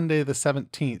December. Sunday, the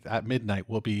 17th at midnight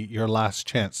will be your last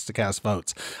chance to cast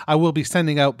votes. I will be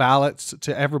sending out ballots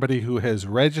to everybody who has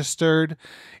registered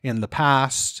in the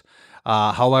past.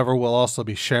 However, we'll also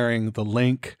be sharing the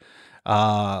link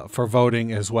for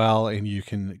voting as well, and you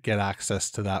can get access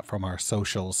to that from our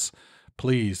socials.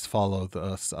 Please follow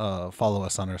us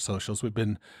on our socials. We've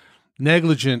been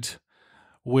negligent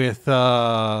with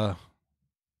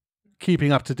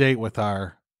keeping up to date with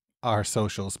our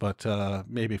socials, but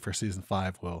maybe for season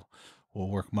 5 we'll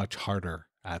work much harder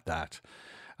at that.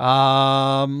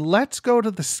 Let's go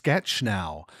to the sketch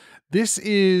now. This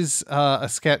is a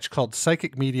sketch called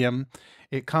Psychic Medium.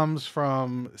 It comes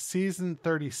from season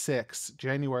 36,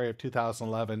 January of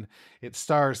 2011. It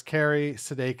stars Carrey,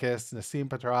 Sudeikis, Nassim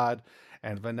Pedrad,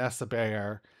 and Vanessa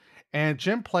Bayer. And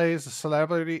Jim plays a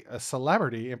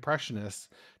celebrity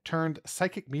impressionist turned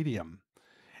psychic medium.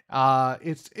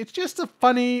 It's just a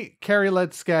funny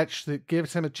Carrey-led sketch that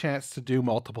gives him a chance to do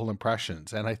multiple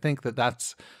impressions. And I think that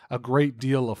that's a great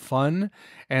deal of fun.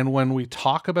 And when we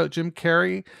talk about Jim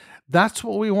Carrey, that's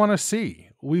what we want to see.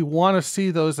 We want to see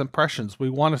those impressions. We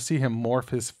want to see him morph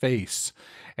his face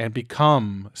and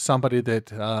become somebody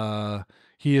that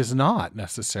he is not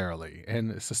necessarily,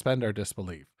 and suspend our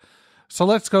disbelief. So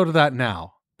let's go to that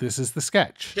now. This is the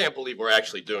sketch. Can't believe we're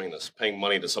actually doing this, paying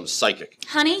money to some psychic.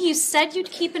 Honey, you said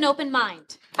you'd keep an open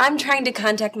mind. I'm trying to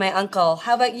contact my uncle.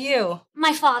 How about you?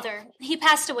 My father. He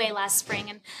passed away last spring,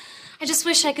 and I just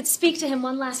wish I could speak to him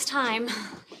one last time.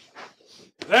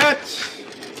 That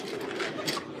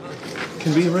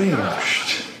can be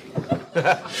arranged.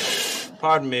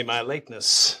 Pardon me, my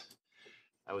lateness.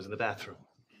 I was in the bathroom.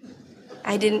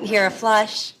 I didn't hear a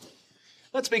flush.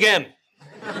 Let's begin.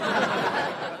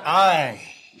 I,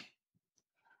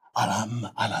 Alam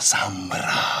Alasambra.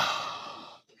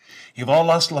 You've all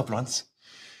lost loved ones,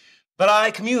 but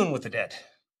I commune with the dead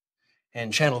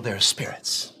and channel their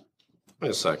spirits.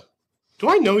 Wait a sec. Do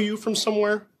I know you from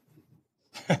somewhere?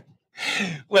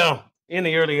 Well, in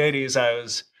the early 80s, I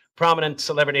was prominent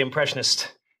celebrity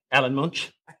impressionist Alan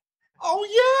Munch. Oh,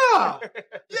 yeah!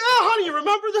 Yeah, honey, you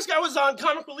remember? This guy was on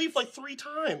Comic Relief like 3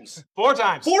 times. 4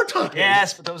 times. 4 times?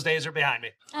 Yes, but those days are behind me.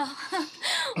 Oh,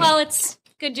 well, it's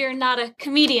good you're not a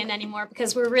comedian anymore,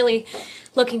 because we're really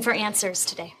looking for answers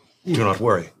today. Do not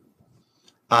worry.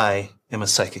 I am a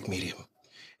psychic medium,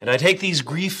 and I take these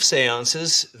grief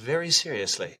seances very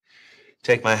seriously.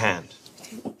 Take my hand.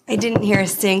 I didn't hear a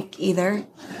sink either.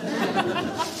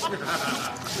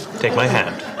 Take my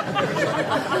hand.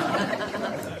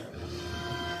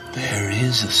 There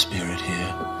is a spirit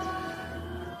here.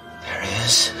 There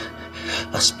is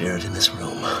a spirit in this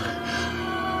room.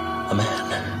 A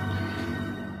man.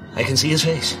 I can see his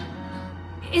face.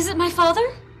 Is it my father?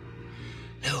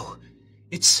 No,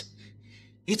 it's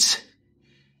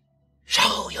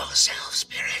Show yourself,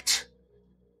 Spirit.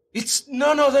 It's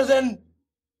none other than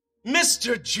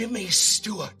Mr. Jimmy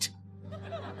Stewart.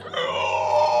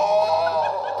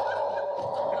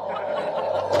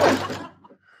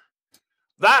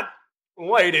 That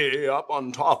lady up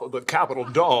on top of the Capitol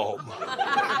Dome.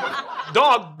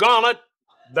 Doggone it,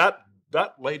 that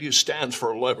lady stands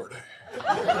for liberty.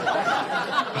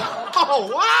 Oh,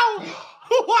 wow!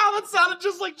 Wow, that sounded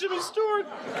just like Jimmy Stewart.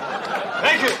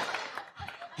 Thank you.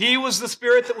 He was the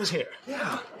spirit that was here.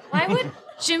 Yeah. Why would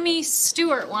Jimmy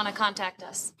Stewart want to contact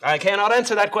us? I cannot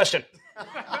answer that question.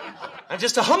 I'm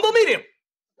just a humble medium,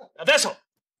 a vessel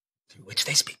through which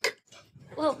they speak.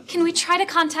 Well, can we try to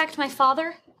contact my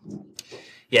father?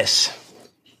 Yes.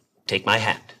 Take my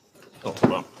hand. Oh,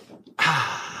 hold on.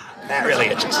 Ah, that really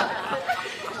itches.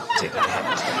 Take my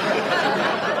hand.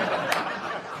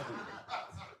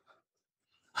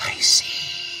 I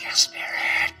see a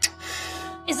spirit.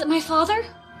 Is it my father?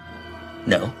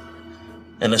 No.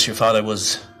 Unless your father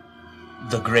was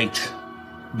the great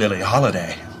Billie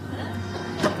Holiday.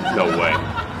 No way.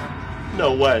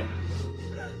 No way.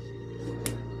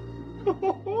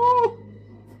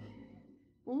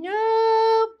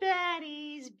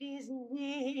 Nobody's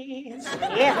business.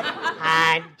 Yeah,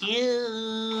 I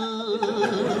do.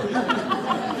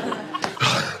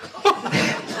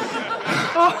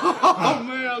 Oh,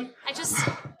 man. I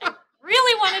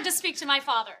really wanted to speak to my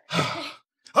father.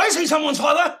 I see someone's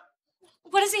father.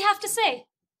 What does he have to say?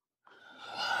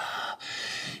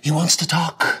 He wants to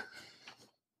talk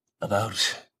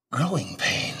about growing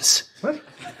pains. What?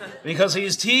 Because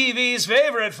he's TV's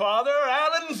favorite father,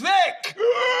 Alan Thicke.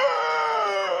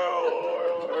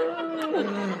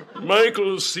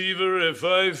 Michael Seaver, if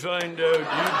I find out you've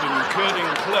been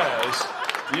cutting class,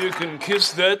 you can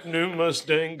kiss that new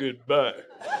Mustang goodbye.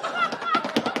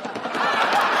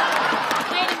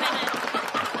 Wait a minute.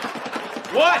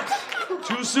 What?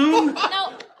 Too soon?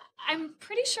 No, I'm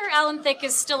pretty sure Alan Thicke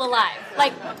is still alive.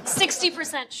 Like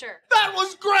 60% sure. That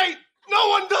was great! No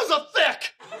one does a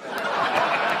Thick!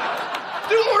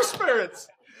 Do more spirits!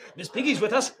 Miss Piggy's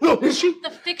with us. No, is she?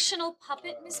 The fictional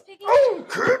puppet, Miss Piggy? Oh,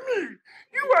 Kermit!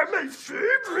 You are my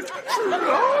favorite so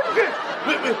long.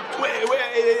 Wait,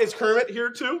 is Kermit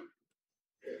here too?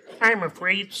 I'm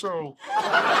afraid so.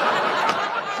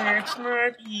 It's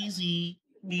not easy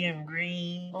being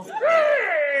green.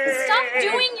 Stop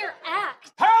doing your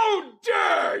act. How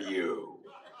dare you?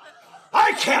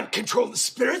 I can't control the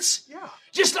spirits. Yeah.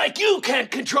 Just like you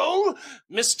can't control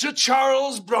Mr.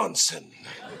 Charles Bronson.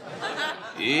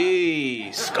 Hey,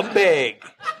 scumbag.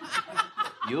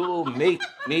 You make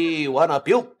me wanna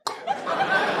puke. Okay.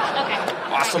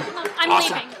 Awesome. I'm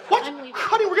awesome. leaving. What? I'm leaving.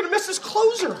 Honey, we're gonna miss this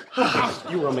closer.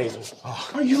 You were amazing.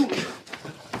 Are you?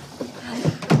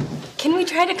 Can we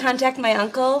try to contact my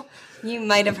uncle? You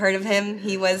might have heard of him.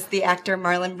 He was the actor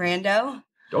Marlon Brando.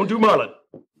 Don't do Marlon.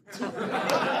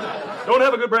 Don't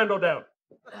have a good Brando down.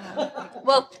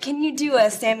 Well, can you do a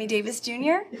Sammy Davis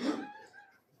Jr.?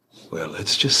 Well,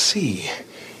 let's just see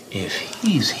if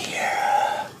he's here.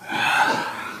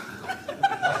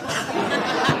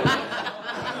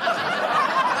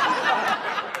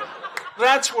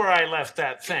 That's where I left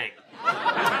that thing.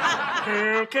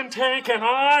 You can take an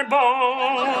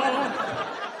eyeball,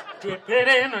 dip it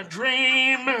in a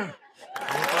dream.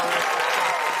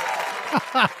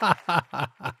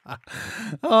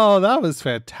 Oh, that was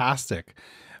fantastic.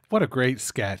 What a great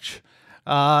sketch.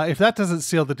 If that doesn't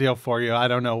seal the deal for you, I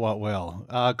don't know what will.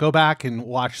 Go back and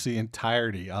watch the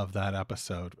entirety of that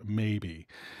episode. Maybe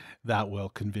that will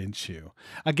convince you.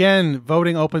 Again,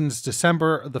 voting opens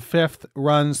December the 5th,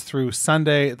 runs through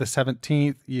Sunday the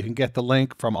 17th. You can get the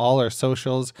link from all our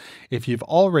socials. If you've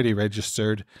already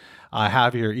registered, I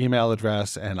have your email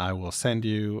address and I will send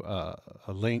you a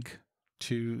link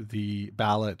to the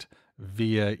ballot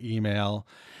via email.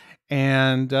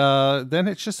 And then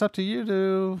it's just up to you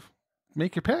to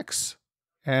make your picks.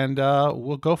 And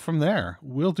we'll go from there.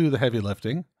 We'll do the heavy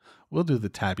lifting. We'll do the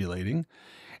tabulating.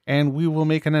 And we will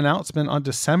make an announcement on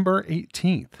December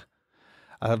 18th.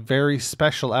 A very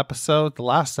special episode, the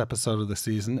last episode of the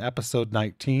season, episode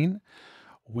 19.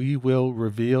 We will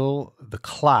reveal the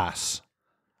class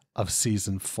of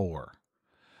season 4.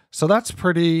 So that's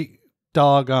pretty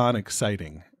doggone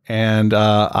exciting. And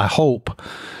I hope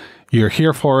you're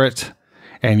here for it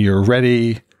and you're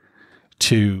ready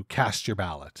to cast your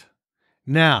ballot.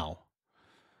 Now,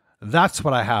 that's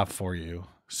what I have for you.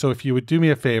 So if you would do me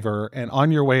a favor and on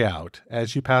your way out,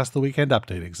 as you pass the weekend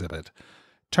update exhibit,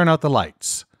 turn out the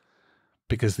lights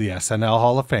because the SNL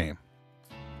Hall of Fame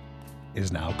is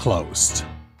now closed.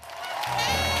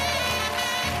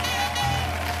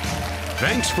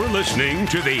 Thanks for listening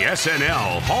to the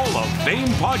SNL Hall of Fame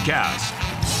podcast.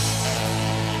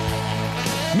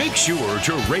 Make sure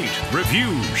to rate,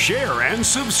 review, share, and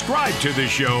subscribe to the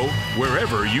show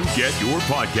wherever you get your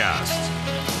podcasts.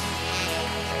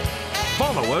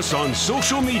 Follow us on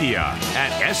social media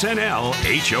at SNL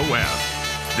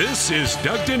HOF. This is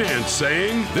Doug DeNance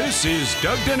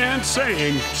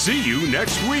saying, see you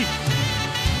next week.